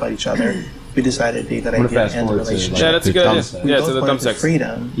and cared about each other, we decided it'd be a good I'm gonna idea fast to end the forward to, relationship. like, Yeah, that's a the good thumb idea. sex. We Yeah, both to the wanted thumb the sex.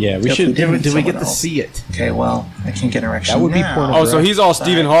 freedom. Yeah, we if should- did with Do we get someone to else. see it? Okay, well, I can't get an erection That would be now. pornographic. Oh, so he's all But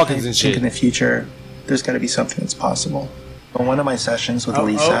Stephen I Hawkins and think shit. in the future, there's got to be something that's possible. On one of my sessions with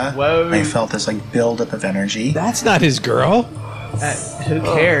Lisa, I felt this like buildup of energy. That's not his girl. Who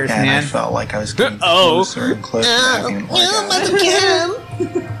cares, And man? I felt like I was getting closer and closer to having an orgasm.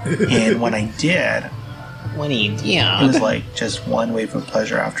 And when I did, it was like just one wave of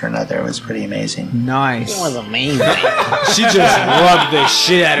pleasure after another. It was pretty amazing. Nice. It was amazing. She just rubbed the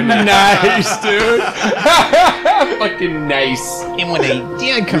shit out of me. Nice, dude. Fucking nice. And when I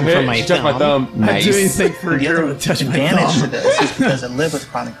did come from my Touch my thumb. I'd do Nice. anything for a The girl other to touch my advantage to thumb. this is because I live with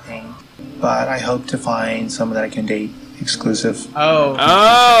chronic pain, but I hope to find someone that I can date exclusive.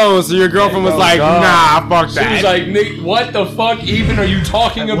 Oh, so your girlfriend was like, nah, fuck She that. was like, Nick, what the fuck even are you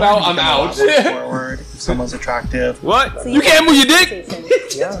talking about? I'm out. Forward, if someone's attractive. What? You can't move your dick?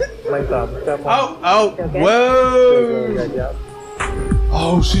 Whoa!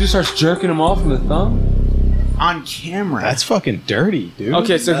 Oh, she just starts jerking him off from the thumb? On camera. That's fucking dirty, dude.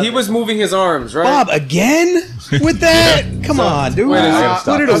 Okay, so he was moving his arms, right? Bob, again? With that? Come on, dude. Wait a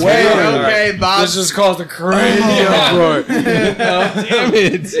second, Put it stop. away. Okay, Bob. This just caused a crazy uproar. Damn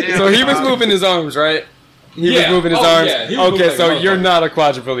it. So he was moving his arms, right? He was Yeah. moving his Oh, arms. yeah. He was moving Okay, like so a you're motherfucker. not a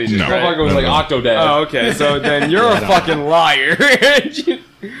quadriplegic, No. right? Motherfucker was like Octodad. Oh, okay. So then you're a fucking liar.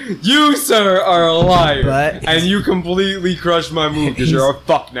 You, sir, are a liar. But- and you completely crushed my move because you're a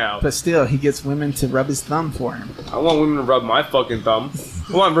fuck now. But still, he gets women to rub his thumb for him. I want women to rub my fucking thumb.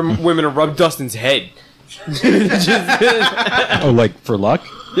 I want women to rub Dustin's head. Oh, like for luck?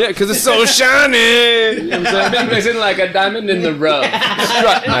 Yeah, because it's so shiny. You know what I'm saying? It's in like a diamond in the rough.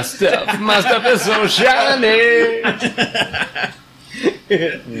 Strut my stuff. My stuff is so shiny.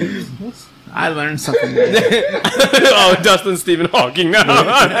 I learned something. Oh, Dustin's Stephen Hawking now.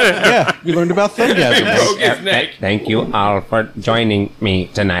 Yeah, we learned about He thumgasm. broke his neck. Thank you all for joining me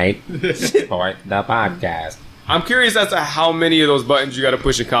tonight for the podcast. I'm curious as to how many of those buttons you got to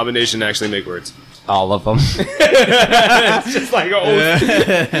push in combination to actually make words. All of them. It's just like an old.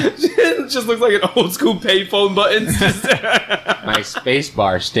 It just looks like an old school payphone button. My space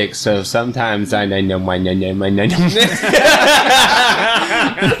bar sticks, so sometimes I know my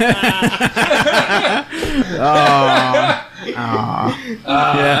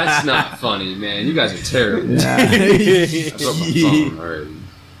That's not funny, man. You guys are terrible. I broke my phone already.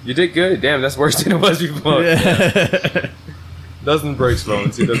 You did good. Damn, that's worse than it was before. Dustin breaks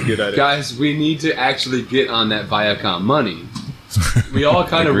phones. He doesn't get at it. Guys, we need to actually get on that Viacom money. We all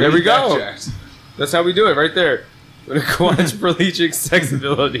kind of There we go. backtracked. That's how we do it, right there. With a quadriplegic sex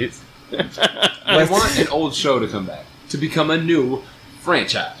abilities. I want an old show to come back to become a new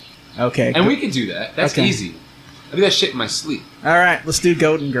franchise, Okay. and we can do that. That's Okay. easy. I do that shit in my sleep. All right, let's do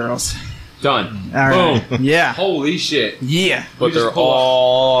Golden Girls. Done. All right. Boom. Yeah. Holy shit. Yeah. But We just they're pull up.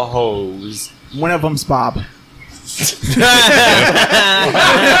 all hoes. One of them's Bob.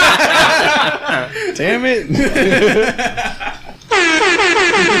 Damn it.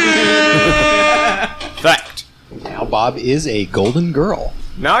 Fact. Now Bob is a golden girl.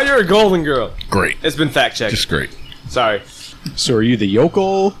 Now you're a golden girl. Great. It's been fact checked. Just great. Sorry. So are you the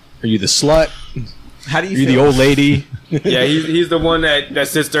yokel? Are you the slut? How do Are you you feel? the old lady? Yeah, he's the one that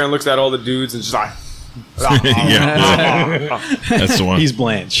sits there and looks at all the dudes and just like. Yeah. That's the one. He's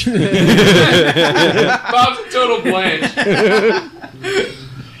Blanche. Bob's a total blanche.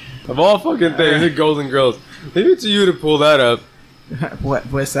 Of all fucking things, the Golden Girls. Maybe it's you to pull that up.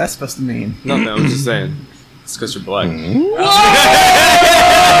 What's that supposed to mean? Nothing, I'm just saying. It's because you're black.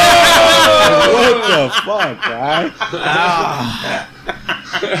 What the fuck, guy?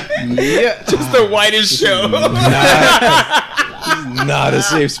 Yeah. Just the whitest show. Not a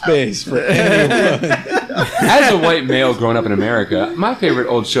safe space for anyone. As a white male growing up in America, my favorite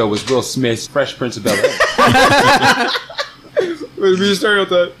old show was Will Smith's Fresh Prince of Bel-Air. Would be a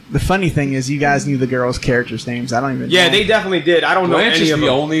stereotype. The funny thing is, you guys knew the girls' characters' names. I don't even. Yeah, know. they definitely did. I don't know Blanche any is of the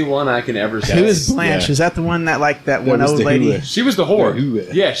them. only one I can ever say. Who is Blanche? Yeah. Is that the one that one was old the lady? who. She was the whore. Who?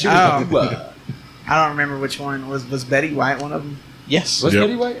 Yeah, she was Oh. the whore. I don't remember which one was Betty White one of them. Yes. Was Yep.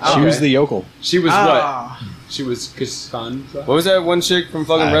 Betty White? She was the yokel. She was Oh. what? She was Cassandra. What was that one chick from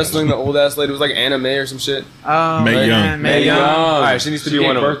fucking I wrestling? The old ass lady. It was like anime or some shit. Oh, Mae man, Young. Mae Mae Young. Young. Alright, she needs to be gave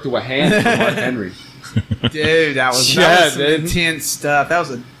one of birth to a hand from Mark Henry. Dude, that was Yeah, some dude. intense stuff. That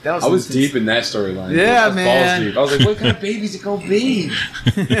was I was intense. deep in that storyline. Yeah, I was man. balls deep. I was like, what kind of baby's it gonna be?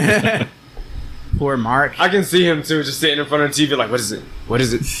 Poor Mark. I can see him too, just sitting in front of the TV, like, what is it? What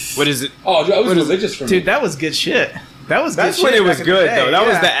is it? What is it? Oh, dude, I was religious for me. Dude, that was good shit. That was That's good when shit it was back in the good, day, though. That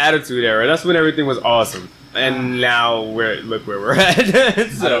was yeah. the Attitude Era. That's when everything was awesome. And now look where we're at.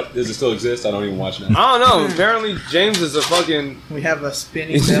 So, Does it still exist? I don't even watch now. I don't know. Apparently, James is a fucking. We have a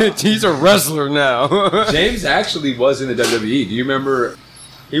spinning belt. He's a wrestler now. James actually was in the WWE. Do you remember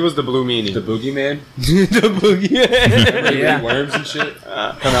He was the blue meanie. The boogeyman. The boogeyman. Yeah. Worms and shit. Come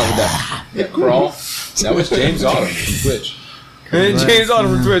out with that crawl. That was James Autumn from Twitch. James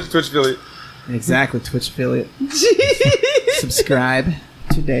Autumn from Twitch affiliate. Exactly, Twitch affiliate. Subscribe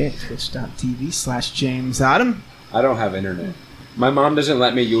today at twitch.tv/James Autumn. I don't have internet. My mom doesn't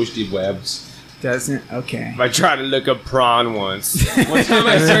let me use the webs. Doesn't? Okay. I tried to look up prawn once. One time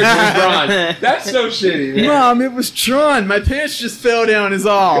I searched for Braun. That's so shitty, man. Mom, it was Tron. My pants just fell down is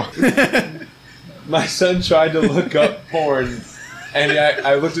all. My son tried to look up porn, and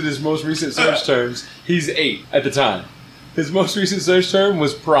I looked at his most recent search terms. He's 8 at the time. His most recent search term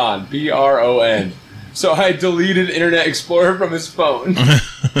was prawn, P-R-O-N. So I deleted Internet Explorer from his phone.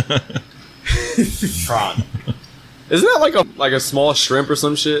 Prawn. Isn't that like a small shrimp or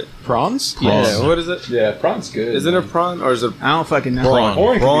some shit? Prawns? Yeah. What is it? Yeah, prawn's good. Isn't it prawn or is it I don't fucking know. prawn?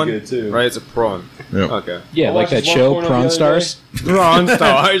 Prawn can Prawn? be good, too. Right, it's a prawn. Yep. Okay. Yeah, I like watched that one show, porno the Prawn other Stars. Prawn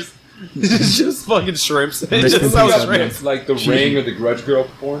stars. It's just fucking shrimps. It just sells shrimps. Like the Ring or the Grudge Girl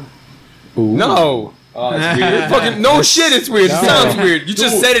porn. No. Oh, it's weird. Fucking no shit, it's weird. It sounds weird. You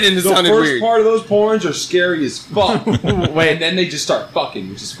just said it and it The sounded first weird. part of those porns are scary as fuck. Wait, and then they just start fucking,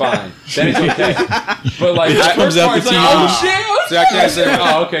 which is fine. Then it's okay. But like, that comes first out part's the like, TV. oh shit! See, I can't say.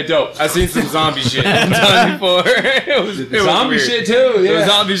 Oh, okay, dope. I've seen some zombie shit done before. It was Zombie weird. shit too. The Yeah.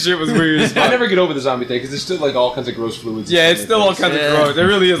 zombie shit was weird as I fuck. never get over the zombie thing because there's still like all kinds of gross fluids. and Yeah, stuff it's in still their all face. kinds of gross. It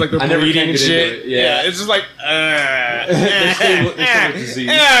really is like they're I never bleeding can and get into shit. it, yeah. It's just like, They're still diseased.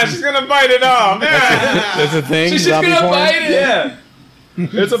 yeah, she's gonna bite it off. That's a thing? She's just Zombie gonna porn? bite it. Yeah.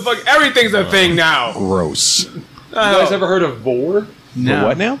 It's a fuck. Everything's a thing now. Gross. You guys ever heard of vore? No.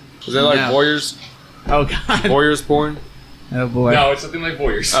 What now? Is that like No. voyeurs? Oh, God. Voyeurs porn? Oh, boy. No, it's something like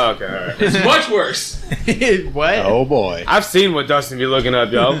voyeurs. Oh, okay, alright. It's much worse. What? Oh boy. I've seen what Dustin be looking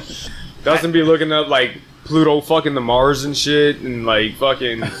up, yo. Dustin be looking up like Pluto fucking the Mars and shit, and like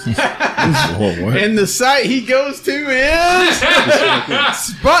fucking. Whoa, what? And the site he goes to is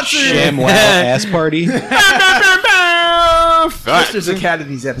sponsored. ShamWow ass party. Jesters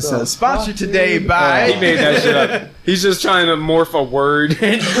Academy's episode sponsored today by. He made that shit up. He's just trying to morph a word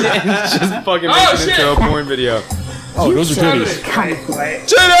and just fucking make Oh, it shit. into a porn video. Oh, those are titties. Wait,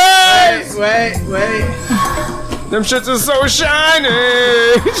 Titties! wait. Them shits are so shiny.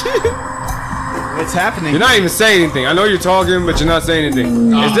 What's happening? You're not even saying anything. I know you're talking, but you're not saying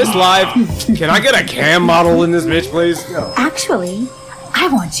anything. Is this live? Can I get a cam model in this bitch, please? Actually, I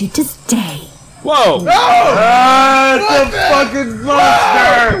want you to stay. Whoa! That's a fucking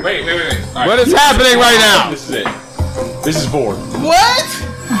monster! Wait. All right. What is happening right now? This is it. This is vore. What?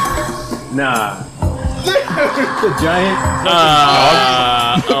 Nah. The giant.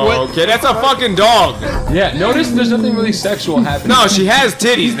 Okay, that's a fucking dog. Yeah. Notice there's nothing really sexual happening. No, she has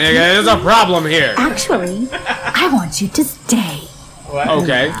titties, nigga. There's a problem here. Actually, I want you to stay.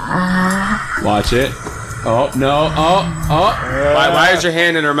 Okay. Watch it. Oh no. Oh. Why is your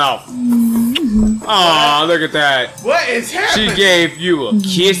hand in her mouth? Aw, look at that. What is happening? She gave you a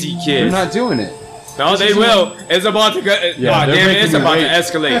kissy They're kiss. not doing it. No, they will. It's about to go. Yeah, they're Damn it, making it's me about to wait.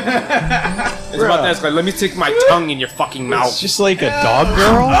 escalate. It's about to escalate. Let me stick my tongue in your fucking mouth. It's just like a dog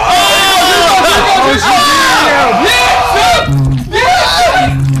girl.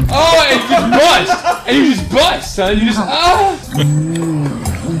 Oh, and you just bust. And you just bust, son. You just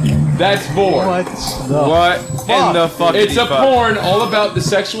That's vore. What in the fuck? It's a porn all about the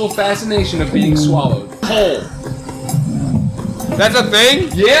sexual fascination of being swallowed whole. That's a thing?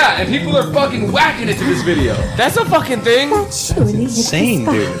 Yeah, and people are fucking whacking it to this video. That's a fucking thing? Surely hit Insane,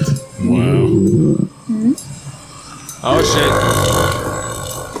 the dude. Oh shit.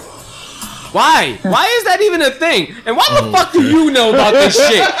 Why? Why is that even a thing? And why the fuck do you know about this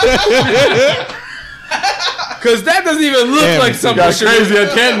shit? Cause that doesn't even look like something crazy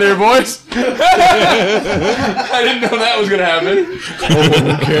at Ken there, boys. I didn't know that was gonna happen.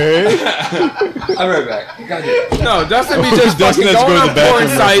 Okay. I'll be right back. Goddamn. No, Dustin be just Dustin fucking has to going go to on the bathroom porn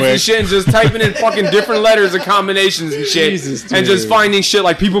real sites quick. and shit and just typing in fucking different letters and combinations and shit. Jesus, and just dude. finding shit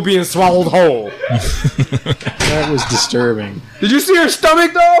like people being swallowed whole. That was disturbing. Did you see her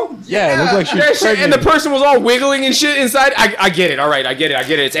stomach though? Yeah, it looked like she That was shit, and pregnant. the person was all wiggling and shit inside. I get it. All right, I get it.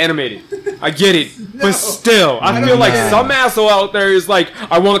 It's animated. I get it. But still, I feel like some asshole out there is like,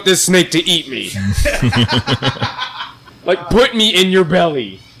 I want this snake to eat me. Like, put me in your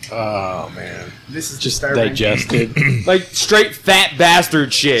belly. Oh man, This is just disturbing. digested. Like, straight fat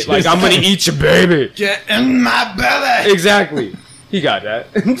bastard shit. Like, I'm gonna eat your baby. Get in my belly. Exactly. He got that.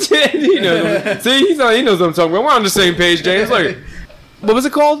 He knows. See, he knows what I'm talking about. We're on the same page, James. Like, what was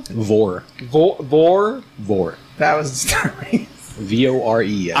it called? Vore. Vore? Vore. That was disturbing. VORE.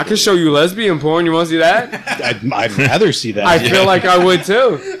 I can show you lesbian porn. You want to see that? I'd rather see that. I feel like I would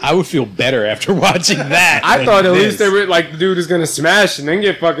too. I would feel better after watching that. I than thought at this. least they were like the dude is gonna smash and then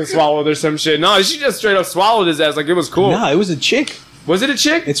get fucking swallowed or some shit. No, she just straight up swallowed his ass like it was cool. No, it was a chick. Was it a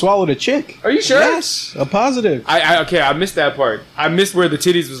chick? It swallowed a chick. Are you sure? Yes, a positive. I missed that part. I missed where the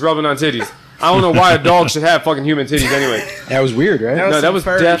titties was rubbing on titties. I don't know why a dog should have fucking human titties anyway. That was weird, right? No, that was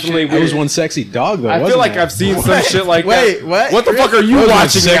definitely That weird. was one sexy dog, though. I feel wasn't like it? I've seen some shit like Wait, that. what? What the fuck are you That was one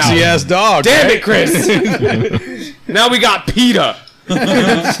watching sexy now? ass dog. Damn right? it, Chris. Now we got PETA. I'm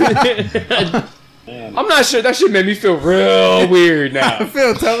not sure. That shit made me feel real weird I now.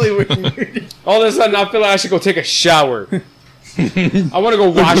 feel totally weird. All of a sudden, I feel like I should go take a shower. I want to go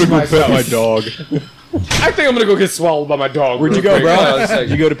wash Pet myself. my dog. I think I'm gonna go get swallowed by my dog. Where'd you real go, quick. bro?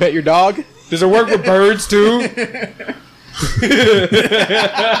 You go to pet your dog? Does it work with birds too?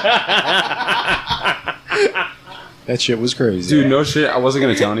 That shit was crazy. Dude, no shit. I wasn't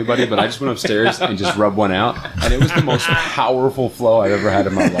going to tell anybody, but I just went upstairs and just rubbed one out. And it was the most powerful flow I've ever had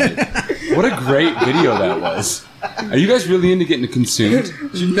in my life. What a great video that was. Are you guys really into getting consumed?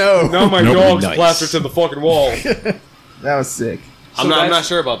 No. Now my Nope. dog's Nice. plastered to the fucking wall. That was sick. So I'm not that's-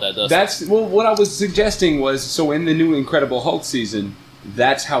 sure about that, Dustin. That's well. What I was suggesting was so in the new Incredible Hulk season,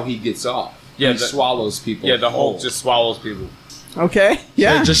 that's how he gets off. Yeah, he the- swallows people. Yeah, the whole. Hulk just swallows people. Okay.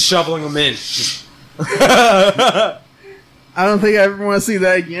 Yeah. They're just shoveling them in. I don't think I ever want to see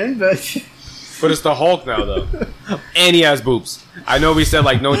that again, but But it's the Hulk now, though. And he has boobs. I know we said,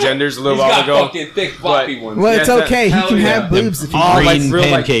 like, no genders a little He's while got ago. fucking thick floppy ones. well, it's Yes, that- okay. He hell can yeah. have boobs if he Oh, Green like real,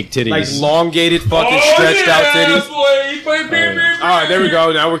 pancake titties. Like elongated, fucking stretched out titties. All right, there we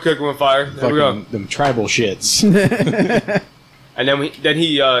go. Now we're cooking with fire. There we go. Fucking them tribal shits. And then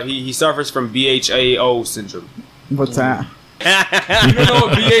he suffers from BHAO syndrome. What's that? You don't know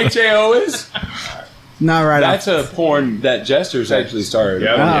what BHAO is? Not right That's a porn that Jesters actually started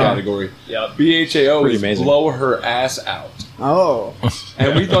Yep. in the Oh. category. Yep. BHAO Pretty is amazing. blow her ass out. Oh.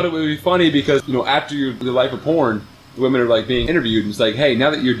 And we thought it would be funny because, after your life of porn, the women are like being interviewed and it's like, hey, now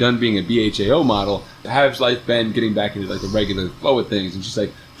that you're done being a BHAO model, how's life been getting back into like the regular flow of things? And she's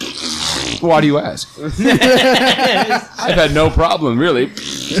like, why do you ask? I've had no problem, really.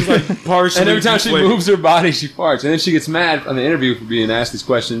 Partially And every time she deflated. moves her body, she farts. And then she gets mad on the interview for being asked these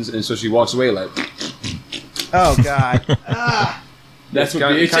questions, and so she walks away like, Oh God. that's what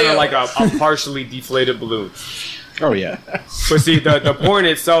kind BHAO of like a partially deflated balloon. Oh, yeah. But see, the porn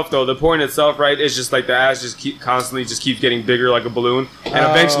itself, right, is just like the ass just constantly keeps getting bigger like a balloon, and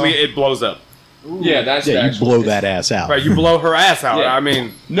eventually it blows up. Yeah, that's the Yeah, you actual blow case. that ass out. Right, you blow her ass out. Yeah. I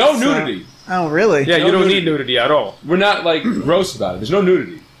mean, No nudity. Oh really? yeah, No you don't nudity. need nudity at all. We're not like gross about it. There's no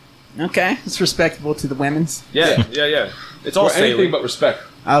nudity. Okay. It's respectable to the women's. Yeah. It's all Or anything sailing. but respect.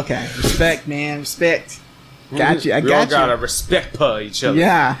 Okay. Respect, man. Respect. Got you. I We all got gotta you. respect each other.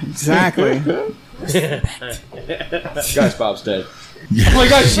 Yeah. Exactly. Guys, Bob's dead. Oh my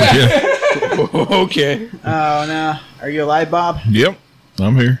gosh! Okay. Oh no. Are you alive, Bob? Yep,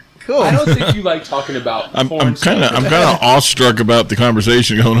 I'm here. Cool. I don't think you like talking about I'm porn kind of stuff. awestruck about the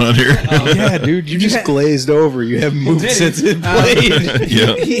conversation going on here. Yeah, dude, you just glazed over. You haven't moved did. since it played.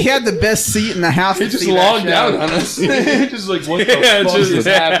 Yeah, He had the best seat in the house. He to just see that logged show. down on us. Just like, what the Yeah, fuck just- is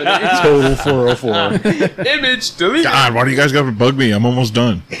happening? Total 404. Image delete. God, why do you guys got to bug me? I'm almost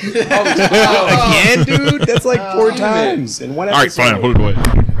done. Again, dude? That's like 4 times in one All right, episode. fine, I'll put it away.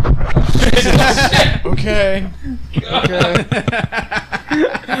 Okay.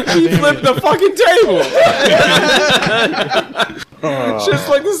 He flipped the fucking table. Just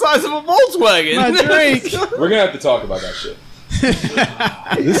like the size of a Volkswagen. My drink. We're gonna have to talk about that shit.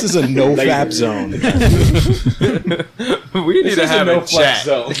 This is a no-fap zone. We need This to is a have no a flex chat.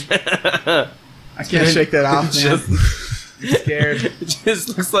 zone. I can't shake that off, man. I'm scared. It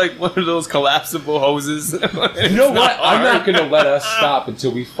just looks like one of those collapsible hoses. You know what? I'm not gonna let us stop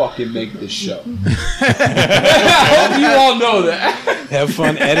until we fucking make this show. I hope you all know that. Have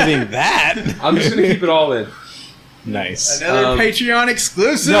fun editing that. I'm just gonna keep it all in. Nice. Another Patreon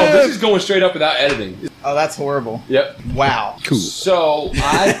exclusive. No, this is going straight up without editing. Oh, that's horrible. Yep. Wow. Cool. So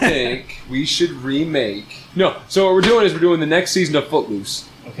I think we should remake. No. So what we're doing is we're doing the next season of Footloose.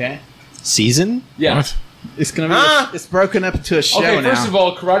 Okay. Season? Yeah. What? It's gonna be. Huh? It's broken up into a show Okay. now. First of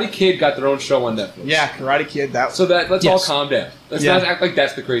all, Karate Kid got their own show on Netflix. Yeah, Karate Kid. That. So let's Yes. all calm down. Let's Yeah. not act like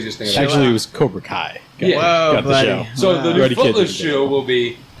that's the craziest thing. I've ever Actually, it was Cobra Kai. Yeah. Whoa, got the buddy. show. So the new Karate Kid Footloose did it. show will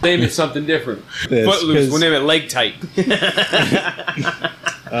be name it something different. This, Footloose. 'cause- We'll name it Leg Tight.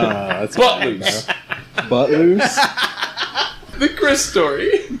 that's Footloose. butt loose. The Chris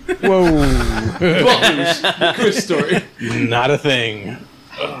story. Whoa. Footloose. The Chris story. Not a thing.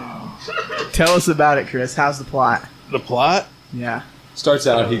 Tell us about it, Chris. How's the plot? The plot? Yeah. Starts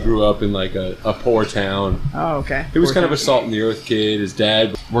out, he grew up in like a poor town. Oh, okay. He was kind of a salt in the earth kid. His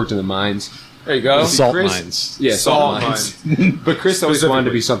dad worked in the mines. There you go. Salt Chris, mines. Yeah, salt mines. But Chris always wanted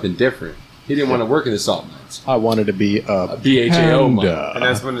to be something different. He didn't want to work in the salt mines. I wanted to be a BHAO mine. And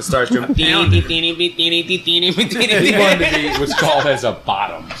that's when it starts to... He wanted to be what's called as a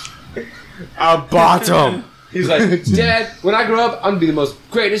bottom. A bottom. He's like, Dad, when I grow up, I'm going to be the most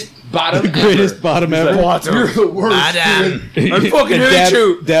greatest bottom ever. greatest bottom ever. Like, you're the worst. I fucking hate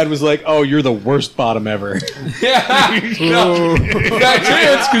you. Dad was like, "Oh, you're the worst bottom ever." Yeah. No, that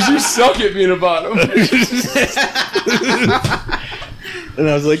chance because you suck at being a bottom. And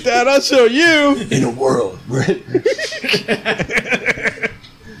I was like, "Dad, I'll show you." In a world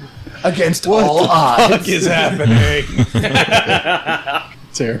against What all the odds. fuck is happening?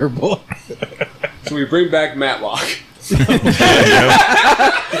 Terrible. So we bring back Matlock.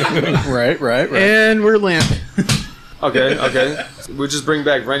 Right. And we're limp. Okay. We'll just bring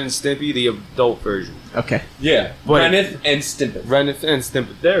back Ren and Stimpy, the adult version. Okay. Yeah. What? Reneth and Stimpet. Reneth and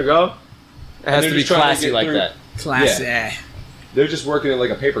Stimpy. There we go. It has they're to be just trying to classy get like through- that. Class They're just working at like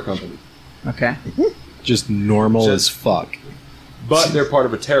a paper company. Okay. Just normal Just- as fuck. But they're part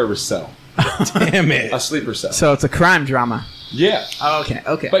of a terrorist cell. Damn it. A sleeper cell. So it's a crime drama. Yeah. Oh,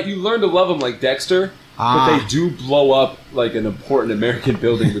 okay. But you learn to love them like Dexter. But they do blow up like an important American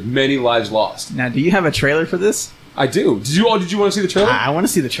building with many lives lost. Now, do you have a trailer for this? I do. Did you want to see the trailer? I want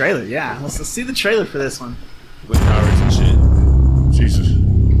to see the trailer. Yeah, let's see the trailer for this one. With powers and shit. Jesus.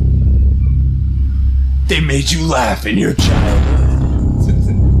 They made you laugh in your childhood.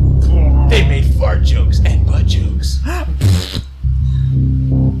 They made fart jokes and butt jokes.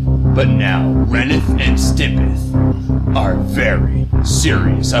 But now, Reneth and Stimpeth are very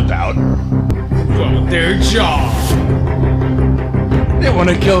serious about their job. They want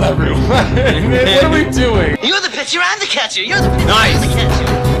to kill everyone. What are we doing? You're the pitcher, I'm the catcher. You're the pitcher, I'm the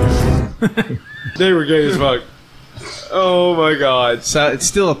catcher. They were gay as fuck. Oh my god. So it's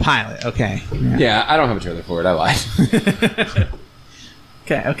still a pilot. Okay. Yeah, I don't have a trailer for it. I lied.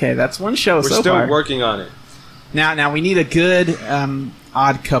 Okay. That's one show We're so still far. working on it. Now we need a good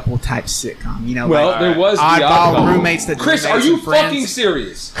odd couple type sitcom. You know, Well, like there was the oddball Odd Couple. roommates that Chris, are roommates you and friends. fucking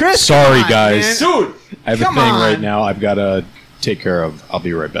serious? Chris, Sorry, come on, guys. man. Dude, I have Come a thing on. right now I've got to take care of. I'll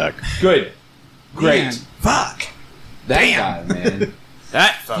be right back. good. Great. Man, fuck. That guy, man.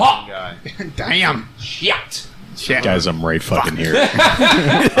 That fucking guy. Damn. Shit. Shit. Guys, I'm right fucking here.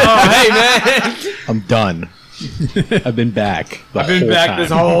 Oh, hey, man. I'm done. I've been back. I've been back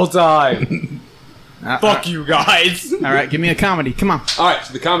this whole time. Fuck you guys. All right, give me a comedy. Come on. All right,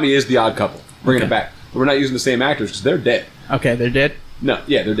 so the comedy is The Odd Couple. Bringing it back. But we're not using the same actors because they're dead. Okay, they're dead. No,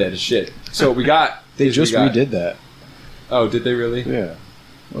 yeah, they're dead as shit. So what we got. They is just we got- redid that. Oh, did they really? Yeah.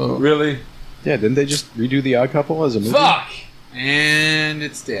 Really? Yeah, didn't they just redo The Odd Couple as a movie? Fuck! And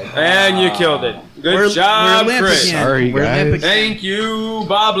it's dead. And you killed it. Good job, limp Chris. again. Sorry, We're limp guys. again. Thank you,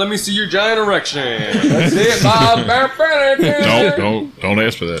 Bob. Let me see your giant erection. That's it, Bob. Don't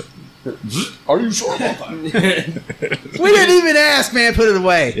ask for that. Are you sure about that? We didn't even ask, man. Put it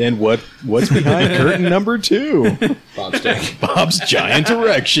away. And what's behind curtain number 2? Bob Stick. Bob's giant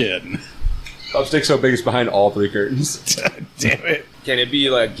erection. Bob Stick's so big it's behind all 3 curtains. Damn it. Can it be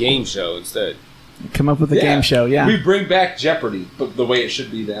like a game show instead? Come up with a game show. Yeah. We bring back Jeopardy, but the way it should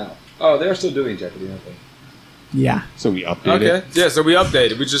be now. Oh, they're still doing Jeopardy, aren't they? Yeah. So we updated Okay. Yeah, so we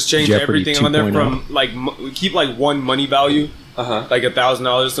updated. We just changed Jeopardy everything on there 2.0. from like we keep like one money value, Uh-huh. like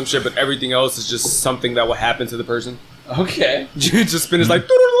 $1,000 or some shit, but everything else is just something that will happen to the person. Okay. You just spin it like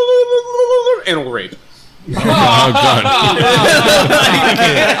animal rape. Oh, God.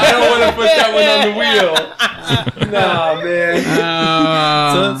 I don't want to put that one on the wheel. Nah, man.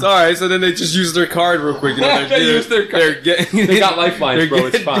 So it's all right. So then they just use their card real quick. You know, They use their card. They got lifelines, bro.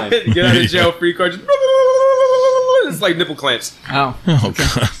 It's fine. Get out of jail free card. Just it's like nipple clamps. Oh. Oh,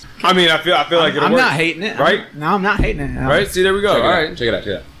 God. I mean, I feel like it'll I'm work. not hating it. Right? No, I'm not hating it. Right? See, there we go. Check it All out. right. Check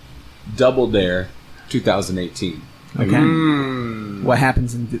it out. Double Dare 2018. Okay. What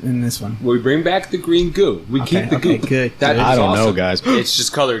happens in this one? We bring back the green goo. We keep the goo. Good. That I is don't know, awesome. guys. It's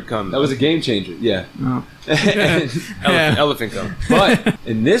just colored cum. That was a game changer. Yeah. Oh. Elephant cum. But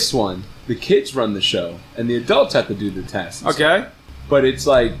in this one, the kids run the show, and the adults have to do the tests. Okay. But it's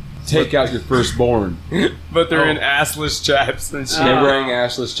like, take out your firstborn. But they're in assless chaps and shit. They're wearing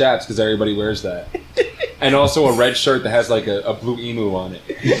assless chaps because everybody wears that. And also a red shirt that has like a blue emu on it.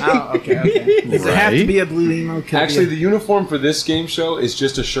 Oh, okay. Does it have to be a blue emo? Could it Actually, be the uniform for this game show is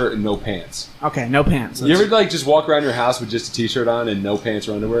just a shirt and no pants. okay, no pants. You ever like just walk around your house with just a t-shirt on and no pants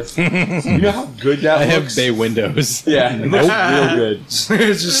or underwear? You know how good that I have looks? bay windows. Yeah, it looks real good.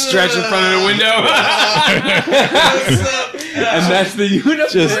 Just stretch in front of the window. And that's the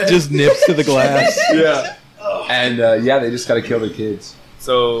uniform. Just nips to the glass. Yeah. And they just got to kill the kids.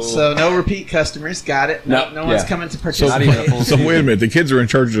 So no repeat customers. Got it. No one's coming to participate. So wait a minute. The kids are in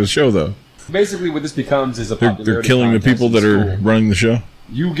charge of the show, though. Basically, what this becomes is a They're popularity killing the contest people in that are school. running the show.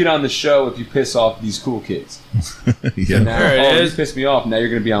 You get on the show if you piss off these cool kids. Yeah. Now, There it you is. pissed me off. Now you're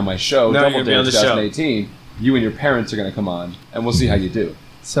going to be on my show. Now Double you're gonna be on Dare the show. 2018. You and your parents are going to come on, and we'll see how you do.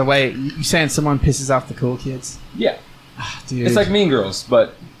 So wait, you saying someone pisses off the cool kids? Yeah. Dude. It's like Mean Girls,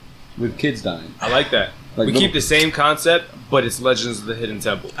 but with kids dying. I like that. Like we little- keep the same concept, but it's Legends of the Hidden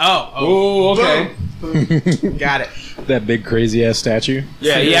Temple. Oh, okay. Got it. That big crazy ass statue.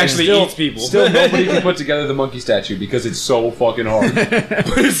 Yeah, he actually Still- eats people. Still, nobody can put together the monkey statue because it's so fucking hard.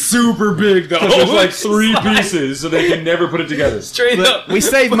 But it's super big though. There's like 3 pieces, so they can never put it together. Straight up. We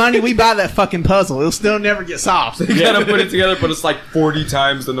save money. We buy that fucking puzzle. It'll still never get solved. You gotta put it together, but it's like 40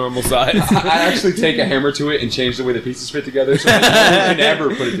 times the normal size. I actually take a hammer to it and change the way the pieces fit together, so that no one can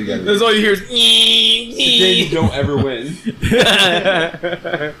ever put it together. That's all you hear is. Then you don't ever win.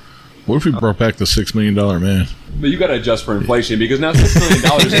 What if we brought back the $6 Million Man? But you got to adjust for inflation because now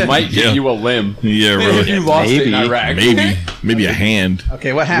 $6 million might get Yeah. you a limb. Yeah, If really. you lost it in Maybe. Iraq. Maybe a hand.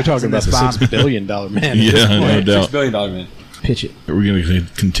 Okay, what You're happens talking in about this the bomb? $6 billion man. Yeah, no $6 doubt. billion man. Pitch it. Are we going to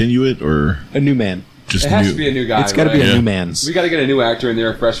continue it or A new man. just It has new? to be a new guy. It's got to be right? a Yeah. new man's. We got to get a new actor in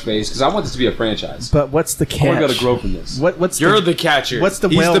there, a fresh face, because I want this to be a franchise. But what's the I want to be able catch? to grow from this. What's You're the the catcher. what's the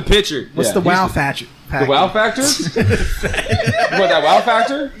He's well- the pitcher. what's Yeah, the he's wow the- factor? The wow factor? What, that wow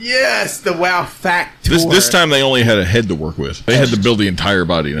factor? Yes, the wow factor. This time they only had a head to work with. They had to build the entire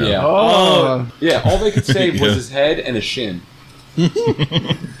body now. Yeah. Oh, Yeah, all they could save was Yeah. his head and a shin.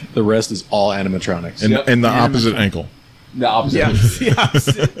 The rest is all animatronics. And, Yep. and the opposite ankle. The opposite. yeah.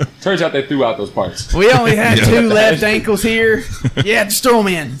 Yeah. Turns out they threw out those parts. We only had Yeah. 2 left ankles here. Yeah, just throw them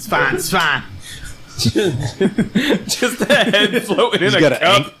in. It's fine. It's fine. Just a head floating in a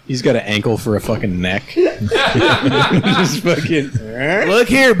cup. He's got an ankle for a fucking neck. Just fucking. Look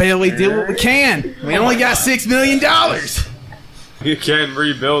here, Bill. We did what we can. We only got $6 million. You can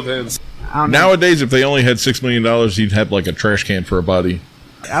rebuild him. I don't know. Nowadays, if they only had $6 million, he'd have like a trash can for a body.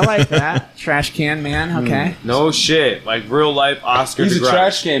 I like that. Trash can man. Okay. No shit. Like real life Oscar He's the a Grouch.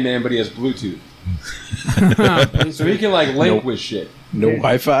 trash can man, but he has Bluetooth. So he can like link with shit. No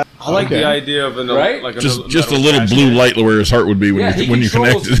Wi-Fi. I like the idea of an Right? like Just metal a little trash blue can. light where his heart would be when Yeah, he you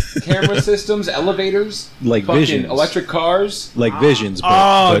controls connected. camera systems, elevators, Like fucking Visions. electric cars. Like Visions, but,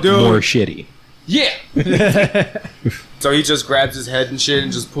 Oh, but dude. more shitty. Yeah. So he just grabs his head and shit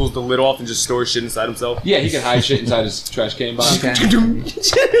and just pulls the lid off and just stores shit inside himself. Yeah, he can hide shit inside his trash can box. Okay.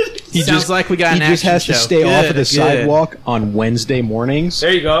 He Sounds like we got He an just action has to show. stay off of the Good, good. sidewalk on Wednesday mornings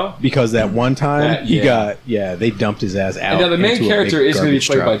There you go. because that one time Yeah. they dumped his ass out. And now the main into a character big is going to be garbage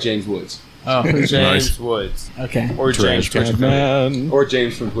played by truck. James Woods. Oh, James Nice. Woods. okay. Or James Trash Twitch. can man. Or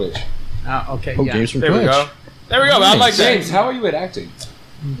James from Twitch. Oh, okay. Oh, yeah. James from There we Twitch. go. There we go. I like that. James, how are you at acting?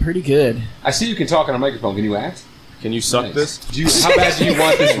 Pretty good. I see you can talk on a microphone. Can you act? Can you suck Nice. this? How bad do you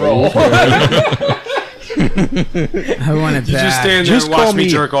want this role? I want it You just bad. stand there Just and call watch me me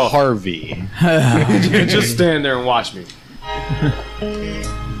jerk off. Harvey. Just stand there and watch me.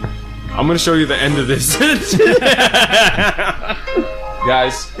 I'm gonna show you the end of this.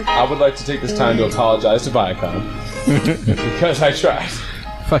 Guys, I would like to take this time to apologize to Viacom because I tried.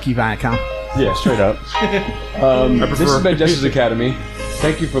 Fuck you, Viacom. Yeah, straight up. This has been Jesters Academy.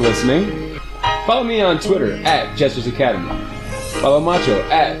 Thank you for listening. Follow me on Twitter at Jesters Academy. Follow Macho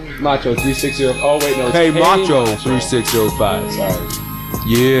at Macho360. Oh wait, no. It's Hey, Macho Macho. 3605. Sorry.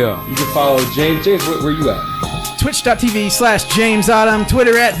 Yeah. You can follow James. James, where you at? Twitch.tv/James Autumn.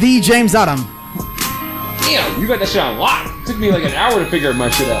 Twitter at the James Autumn. Damn, you got that shit on lock. Took me like an hour to figure my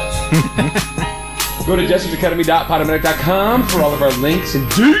shit out. Go to JestersAcademy.podomatic.com for all of our links and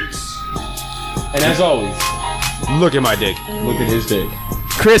deets. And as always, Look at my dick. look at his dick.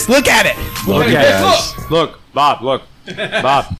 Chris, look at it. Look at at it. it. Look, Bob. Look, Bob.